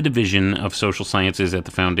head the Division of Social Sciences at the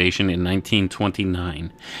Foundation in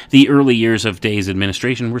 1929. The early years of Day's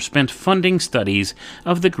administration were spent funding studies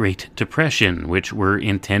of the Great Depression, which were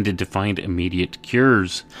intended to find immediate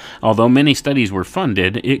cures. Although many studies were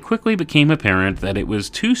funded, it quickly became apparent that it was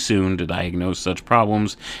too soon to diagnose such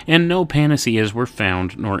problems, and no panaceas were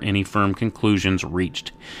found nor any firm conclusions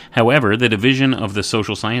reached. However, the Division of the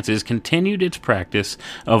Social Sciences continued its practice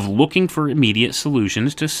of looking for immediate solutions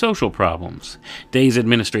to social problems. Day's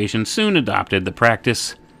administration soon adopted the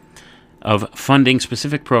practice of funding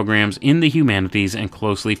specific programs in the humanities and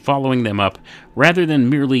closely following them up, rather than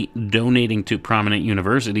merely donating to prominent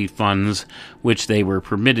university funds, which they were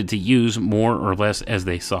permitted to use more or less as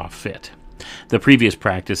they saw fit. The previous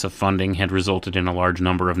practice of funding had resulted in a large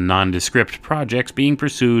number of nondescript projects being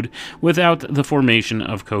pursued without the formation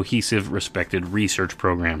of cohesive, respected research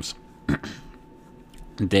programs.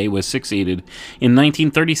 Day was succeeded in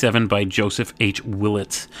 1937 by Joseph H.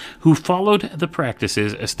 Willits, who followed the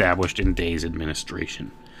practices established in Day's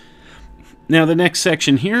administration. Now, the next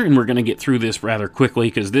section here, and we're going to get through this rather quickly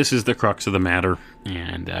because this is the crux of the matter,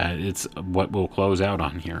 and it's what we'll close out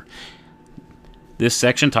on here. This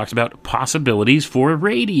section talks about possibilities for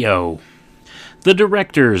radio. The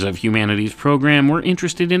directors of Humanities Program were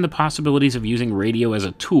interested in the possibilities of using radio as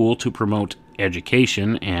a tool to promote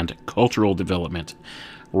education and cultural development.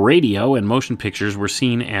 Radio and motion pictures were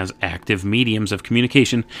seen as active mediums of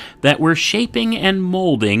communication that were shaping and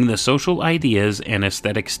molding the social ideas and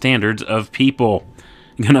aesthetic standards of people.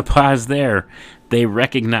 I'm going to pause there. They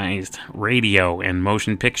recognized radio and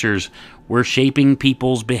motion pictures were shaping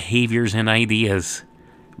people's behaviors and ideas.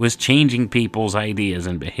 It was changing people's ideas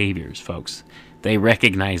and behaviors, folks. They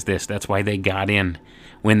recognized this. That's why they got in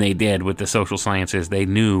when they did with the social sciences. They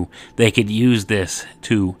knew they could use this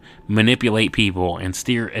to manipulate people and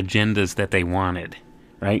steer agendas that they wanted,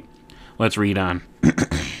 right? Let's read on.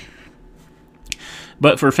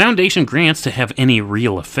 But for foundation grants to have any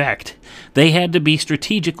real effect, they had to be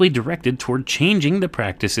strategically directed toward changing the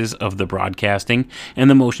practices of the broadcasting and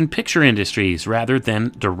the motion picture industries rather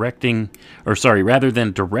than directly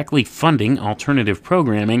funding alternative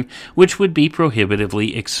programming, which would be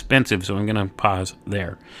prohibitively expensive. So I'm going to pause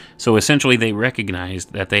there. So essentially they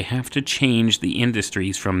recognized that they have to change the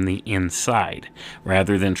industries from the inside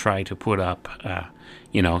rather than try to put up,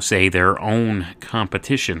 say their own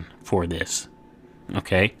competition for this.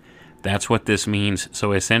 Okay, that's what this means.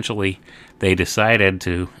 So essentially, they decided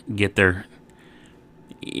to get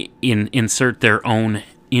insert their own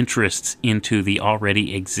interests into the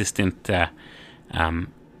already existent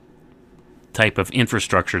type of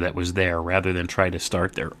infrastructure that was there, rather than try to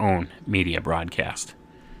start their own media broadcast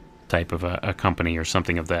type of a company or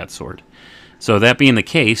something of that sort. So that being the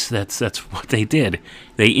case, that's what they did.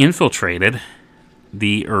 They infiltrated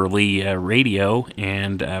the early radio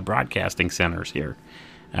and broadcasting centers here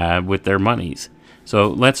with their monies. So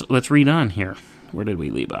let's read on here. Where did we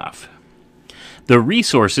leave off? The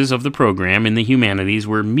resources of the program in the humanities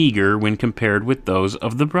were meager when compared with those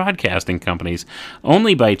of the broadcasting companies.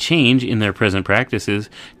 Only by change in their present practices,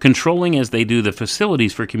 controlling as they do the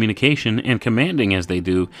facilities for communication and commanding as they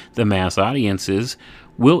do the mass audiences,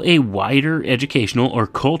 will a wider educational or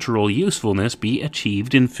cultural usefulness be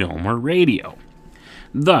achieved in film or radio.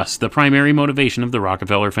 Thus, the primary motivation of the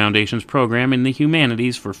Rockefeller Foundation's program in the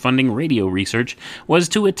humanities for funding radio research was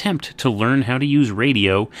to attempt to learn how to use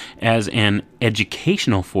radio as an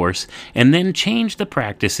educational force and then change the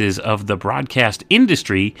practices of the broadcast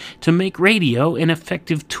industry to make radio an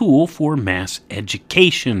effective tool for mass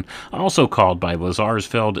education, also called by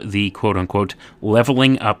Lazarsfeld the quote-unquote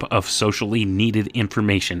leveling up of socially needed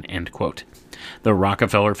information, end quote. The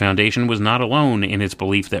Rockefeller Foundation was not alone in its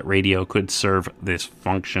belief that radio could serve this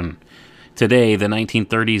function. Today, the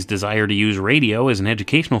 1930s desire to use radio as an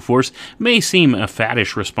educational force may seem a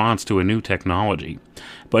faddish response to a new technology.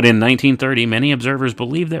 But in 1930, many observers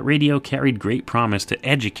believed that radio carried great promise to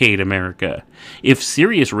educate America. If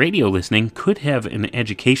serious radio listening could have an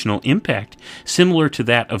educational impact similar to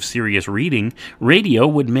that of serious reading, radio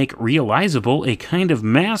would make realizable a kind of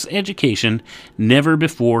mass education never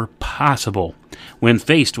before possible. When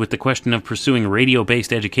faced with the question of pursuing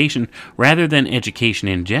radio-based education rather than education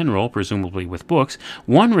in general, presumably with books,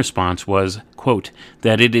 one response was, quote,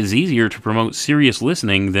 that it is easier to promote serious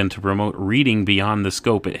listening than to promote reading beyond the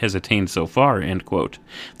scope it has attained so far, end quote.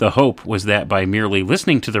 The hope was that by merely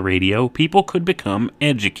listening to the radio, people could become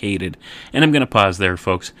educated. And I'm going to pause there,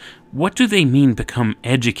 folks. What do they mean become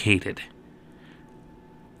educated?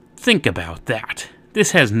 Think about that.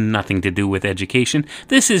 This has nothing to do with education.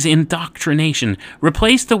 This is indoctrination.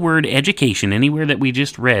 Replace the word education anywhere that we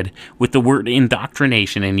just read with the word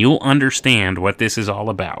indoctrination, and you'll understand what this is all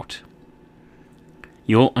about.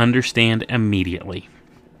 You'll understand immediately.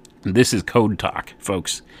 This is code talk,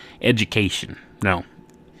 folks. Education. No.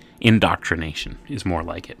 Indoctrination is more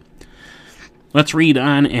like it. Let's read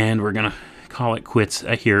on, and we're going to call it quits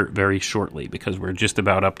here very shortly because we're just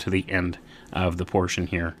about up to the end of the portion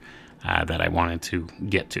here that I wanted to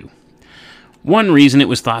get to. One reason it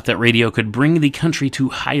was thought that radio could bring the country to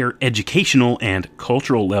higher educational and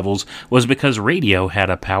cultural levels was because radio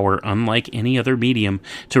had a power unlike any other medium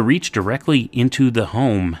to reach directly into the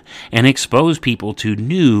home and expose people to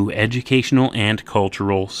new educational and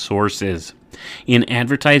cultural sources. In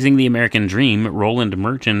Advertising the American Dream, Roland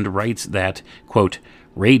Merchant writes that, quote,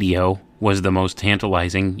 radio was the most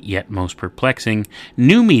tantalizing, yet most perplexing,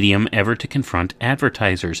 new medium ever to confront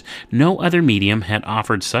advertisers. No other medium had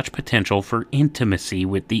offered such potential for intimacy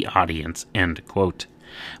with the audience, end quote.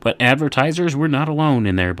 But advertisers were not alone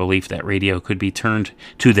in their belief that radio could be turned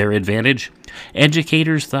to their advantage.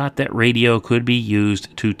 Educators thought that radio could be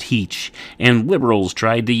used to teach, and liberals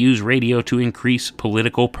tried to use radio to increase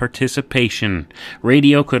political participation.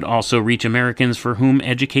 Radio could also reach Americans for whom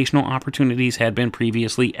educational opportunities had been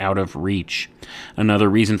previously out of reach. Another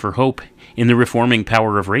reason for hope in the reforming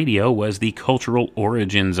power of radio was the cultural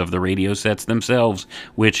origins of the radio sets themselves,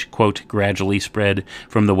 which, quote, gradually spread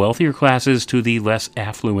from the wealthier classes to the less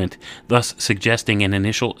affluent, thus suggesting an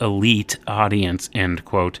initial elite audience, end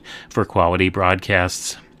quote, for quality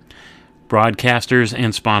broadcasts. Broadcasters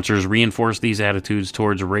and sponsors reinforced these attitudes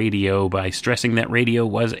towards radio by stressing that radio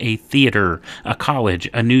was a theater, a college,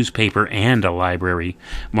 a newspaper, and a library.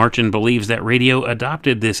 Marchand believes that radio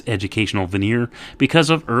adopted this educational veneer because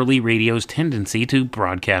of early radio's tendency to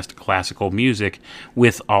broadcast classical music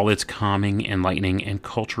with all its calming, enlightening, and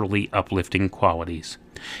culturally uplifting qualities.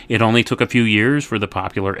 It only took a few years for the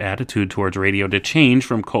popular attitude towards radio to change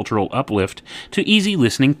from cultural uplift to easy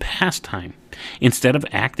listening pastime. Instead of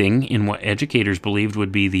acting in what educators believed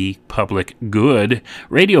would be the public good,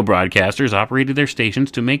 radio broadcasters operated their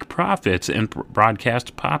stations to make profits and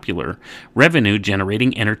broadcast popular,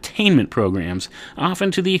 revenue-generating entertainment programs,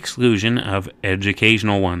 often to the exclusion of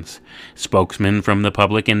educational ones. Spokesmen from the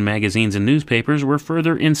public in magazines and newspapers were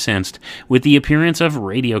further incensed with the appearance of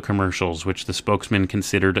radio commercials, which the spokesman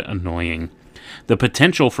considered annoying. The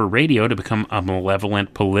potential for radio to become a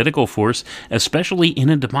malevolent political force, especially in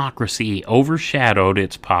a democracy, overshadowed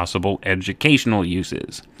its possible educational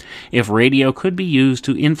uses. If radio could be used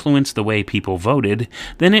to influence the way people voted,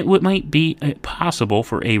 then it might be possible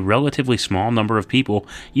for a relatively small number of people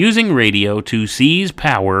using radio to seize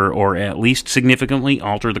power or at least significantly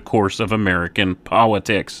alter the course of American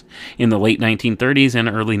politics. In the late 1930s and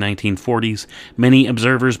early 1940s, many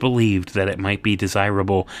observers believed that it might be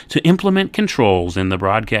desirable to implement controls in the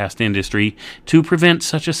broadcast industry to prevent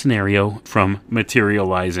such a scenario from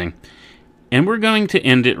materializing. And we're going to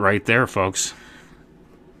end it right there, folks.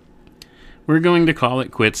 We're going to call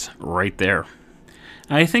it quits right there.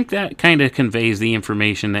 I think that kind of conveys the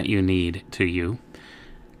information that you need to you.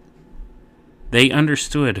 They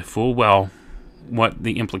understood full well what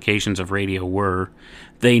the implications of radio were.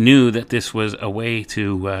 They knew that this was a way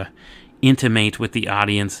to intimate with the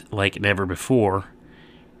audience like never before.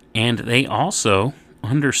 And they also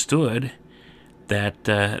understood that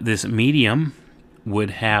this medium would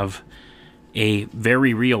have a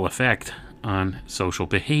very real effect on social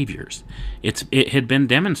behaviors. It had been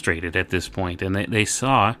demonstrated at this point, and they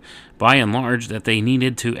saw, by and large, that they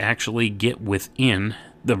needed to actually get within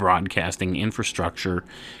the broadcasting infrastructure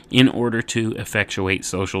in order to effectuate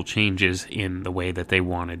social changes in the way that they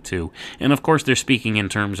wanted to. And of course, they're speaking in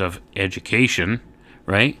terms of education,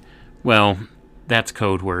 right? Well, that's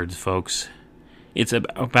code words, folks. It's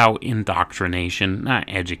about indoctrination, not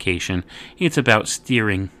education. It's about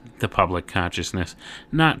steering the public consciousness,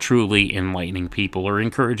 not truly enlightening people or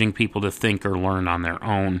encouraging people to think or learn on their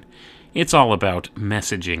own. It's all about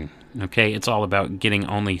messaging, okay? It's all about getting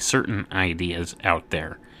only certain ideas out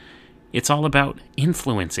there. It's all about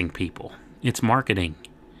influencing people. It's marketing.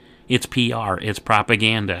 It's PR. It's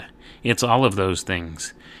propaganda. It's all of those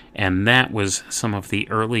things. And that was some of the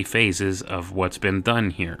early phases of what's been done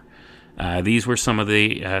here. These were some of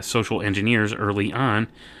the social engineers early on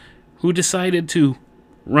who decided to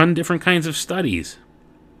run different kinds of studies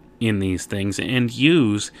in these things and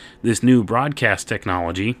use this new broadcast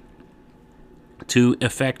technology to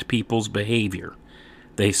affect people's behavior.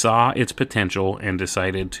 They saw its potential and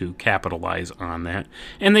decided to capitalize on that.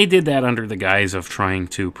 And they did that under the guise of trying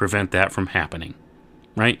to prevent that from happening.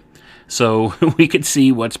 Right? So we could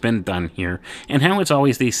see what's been done here and how it's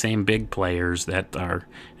always these same big players that are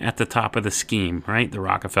at the top of the scheme, right? The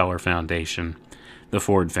Rockefeller Foundation, the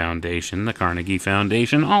Ford Foundation, the Carnegie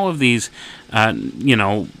Foundation, all of these,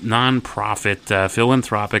 nonprofit,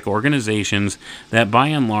 philanthropic organizations that by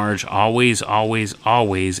and large always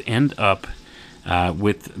end up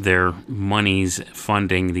with their monies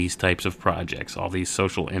funding these types of projects, all these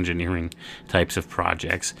social engineering types of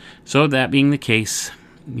projects. So that being the case,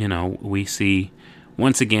 we see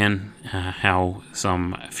once again how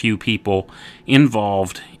some few people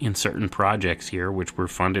involved in certain projects here, which were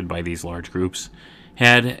funded by these large groups,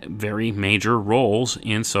 had very major roles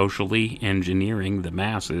in socially engineering the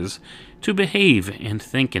masses to behave and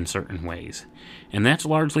think in certain ways. And that's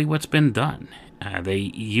largely what's been done. They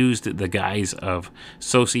used the guise of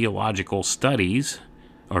sociological studies,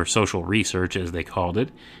 or social research as they called it,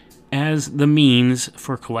 as the means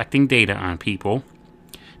for collecting data on people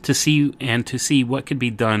to see what could be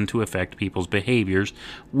done to affect people's behaviors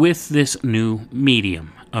with this new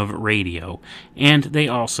medium of radio. And they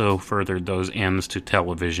also furthered those ends to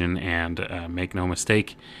television and, make no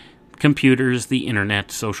mistake, computers, the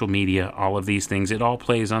internet, social media, all of these things. It all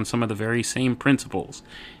plays on some of the very same principles.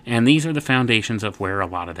 And these are the foundations of where a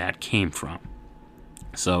lot of that came from.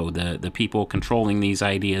 So the people controlling these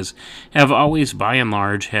ideas have always, by and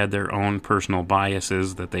large, had their own personal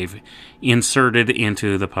biases that they've inserted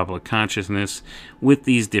into the public consciousness with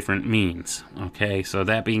these different means. Okay, so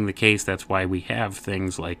that being the case, that's why we have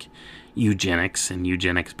things like eugenics and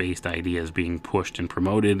eugenics-based ideas being pushed and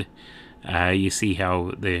promoted. You see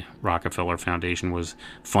how the Rockefeller Foundation was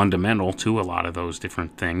fundamental to a lot of those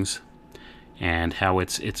different things, and how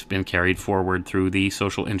it's been carried forward through the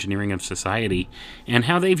social engineering of society, and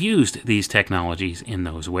how they've used these technologies in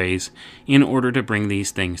those ways in order to bring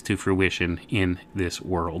these things to fruition in this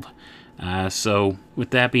world. So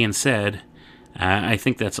with that being said, I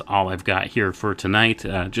think that's all I've got here for tonight,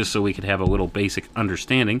 just so we could have a little basic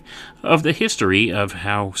understanding of the history of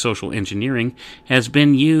how social engineering has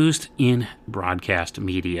been used in broadcast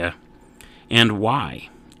media and why.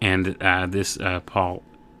 And this Paul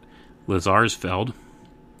Lazarsfeld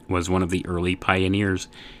was one of the early pioneers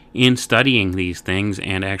in studying these things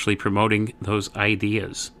and actually promoting those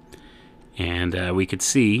ideas. And we could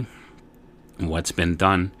see what's been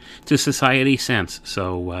done to society since.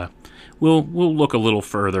 So we'll look a little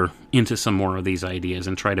further into some more of these ideas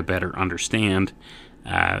and try to better understand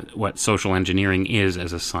what social engineering is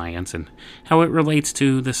as a science and how it relates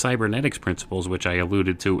to the cybernetics principles, which I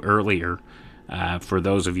alluded to earlier. For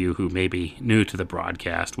those of you who may be new to the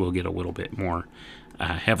broadcast, we'll get a little bit more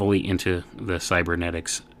heavily into the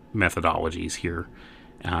cybernetics methodologies here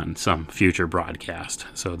on some future broadcast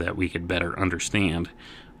so that we could better understand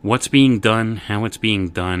what's being done, how it's being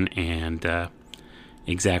done, and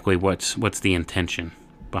exactly what's the intention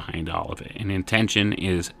behind all of it. And intention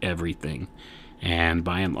is everything. And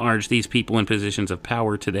by and large, these people in positions of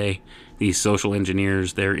power today, these social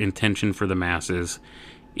engineers, their intention for the masses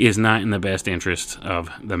is not in the best interest of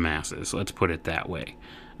the masses. Let's put it that way.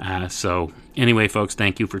 So anyway, folks,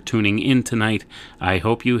 thank you for tuning in tonight. I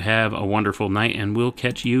hope you have a wonderful night, and we'll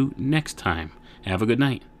catch you next time. Have a good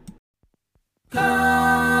night.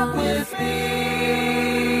 Come with me.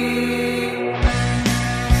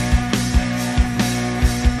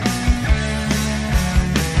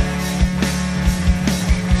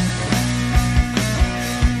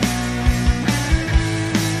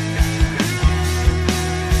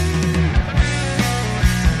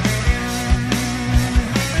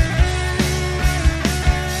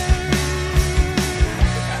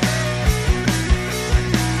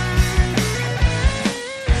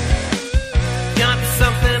 Got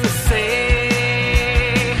something to say.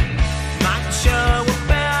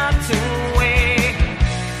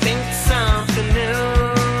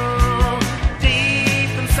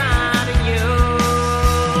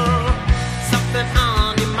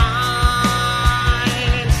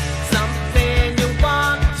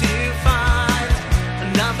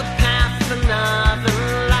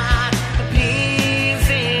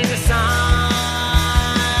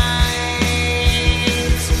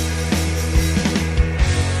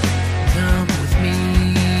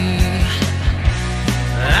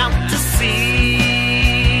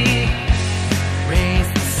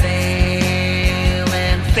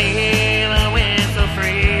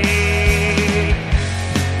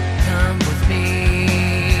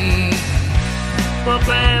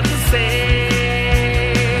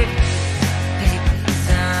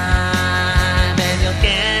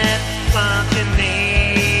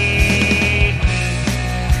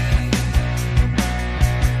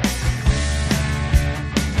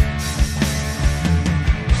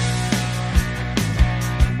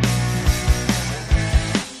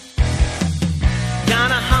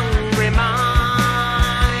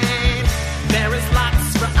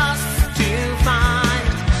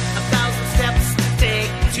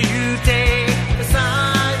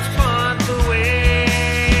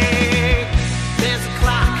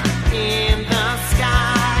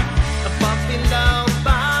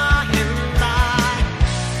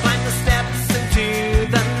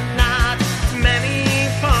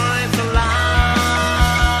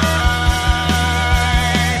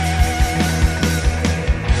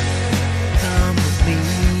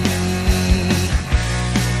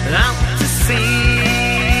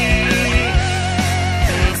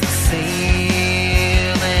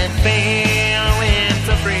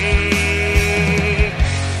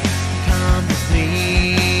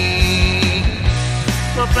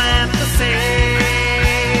 say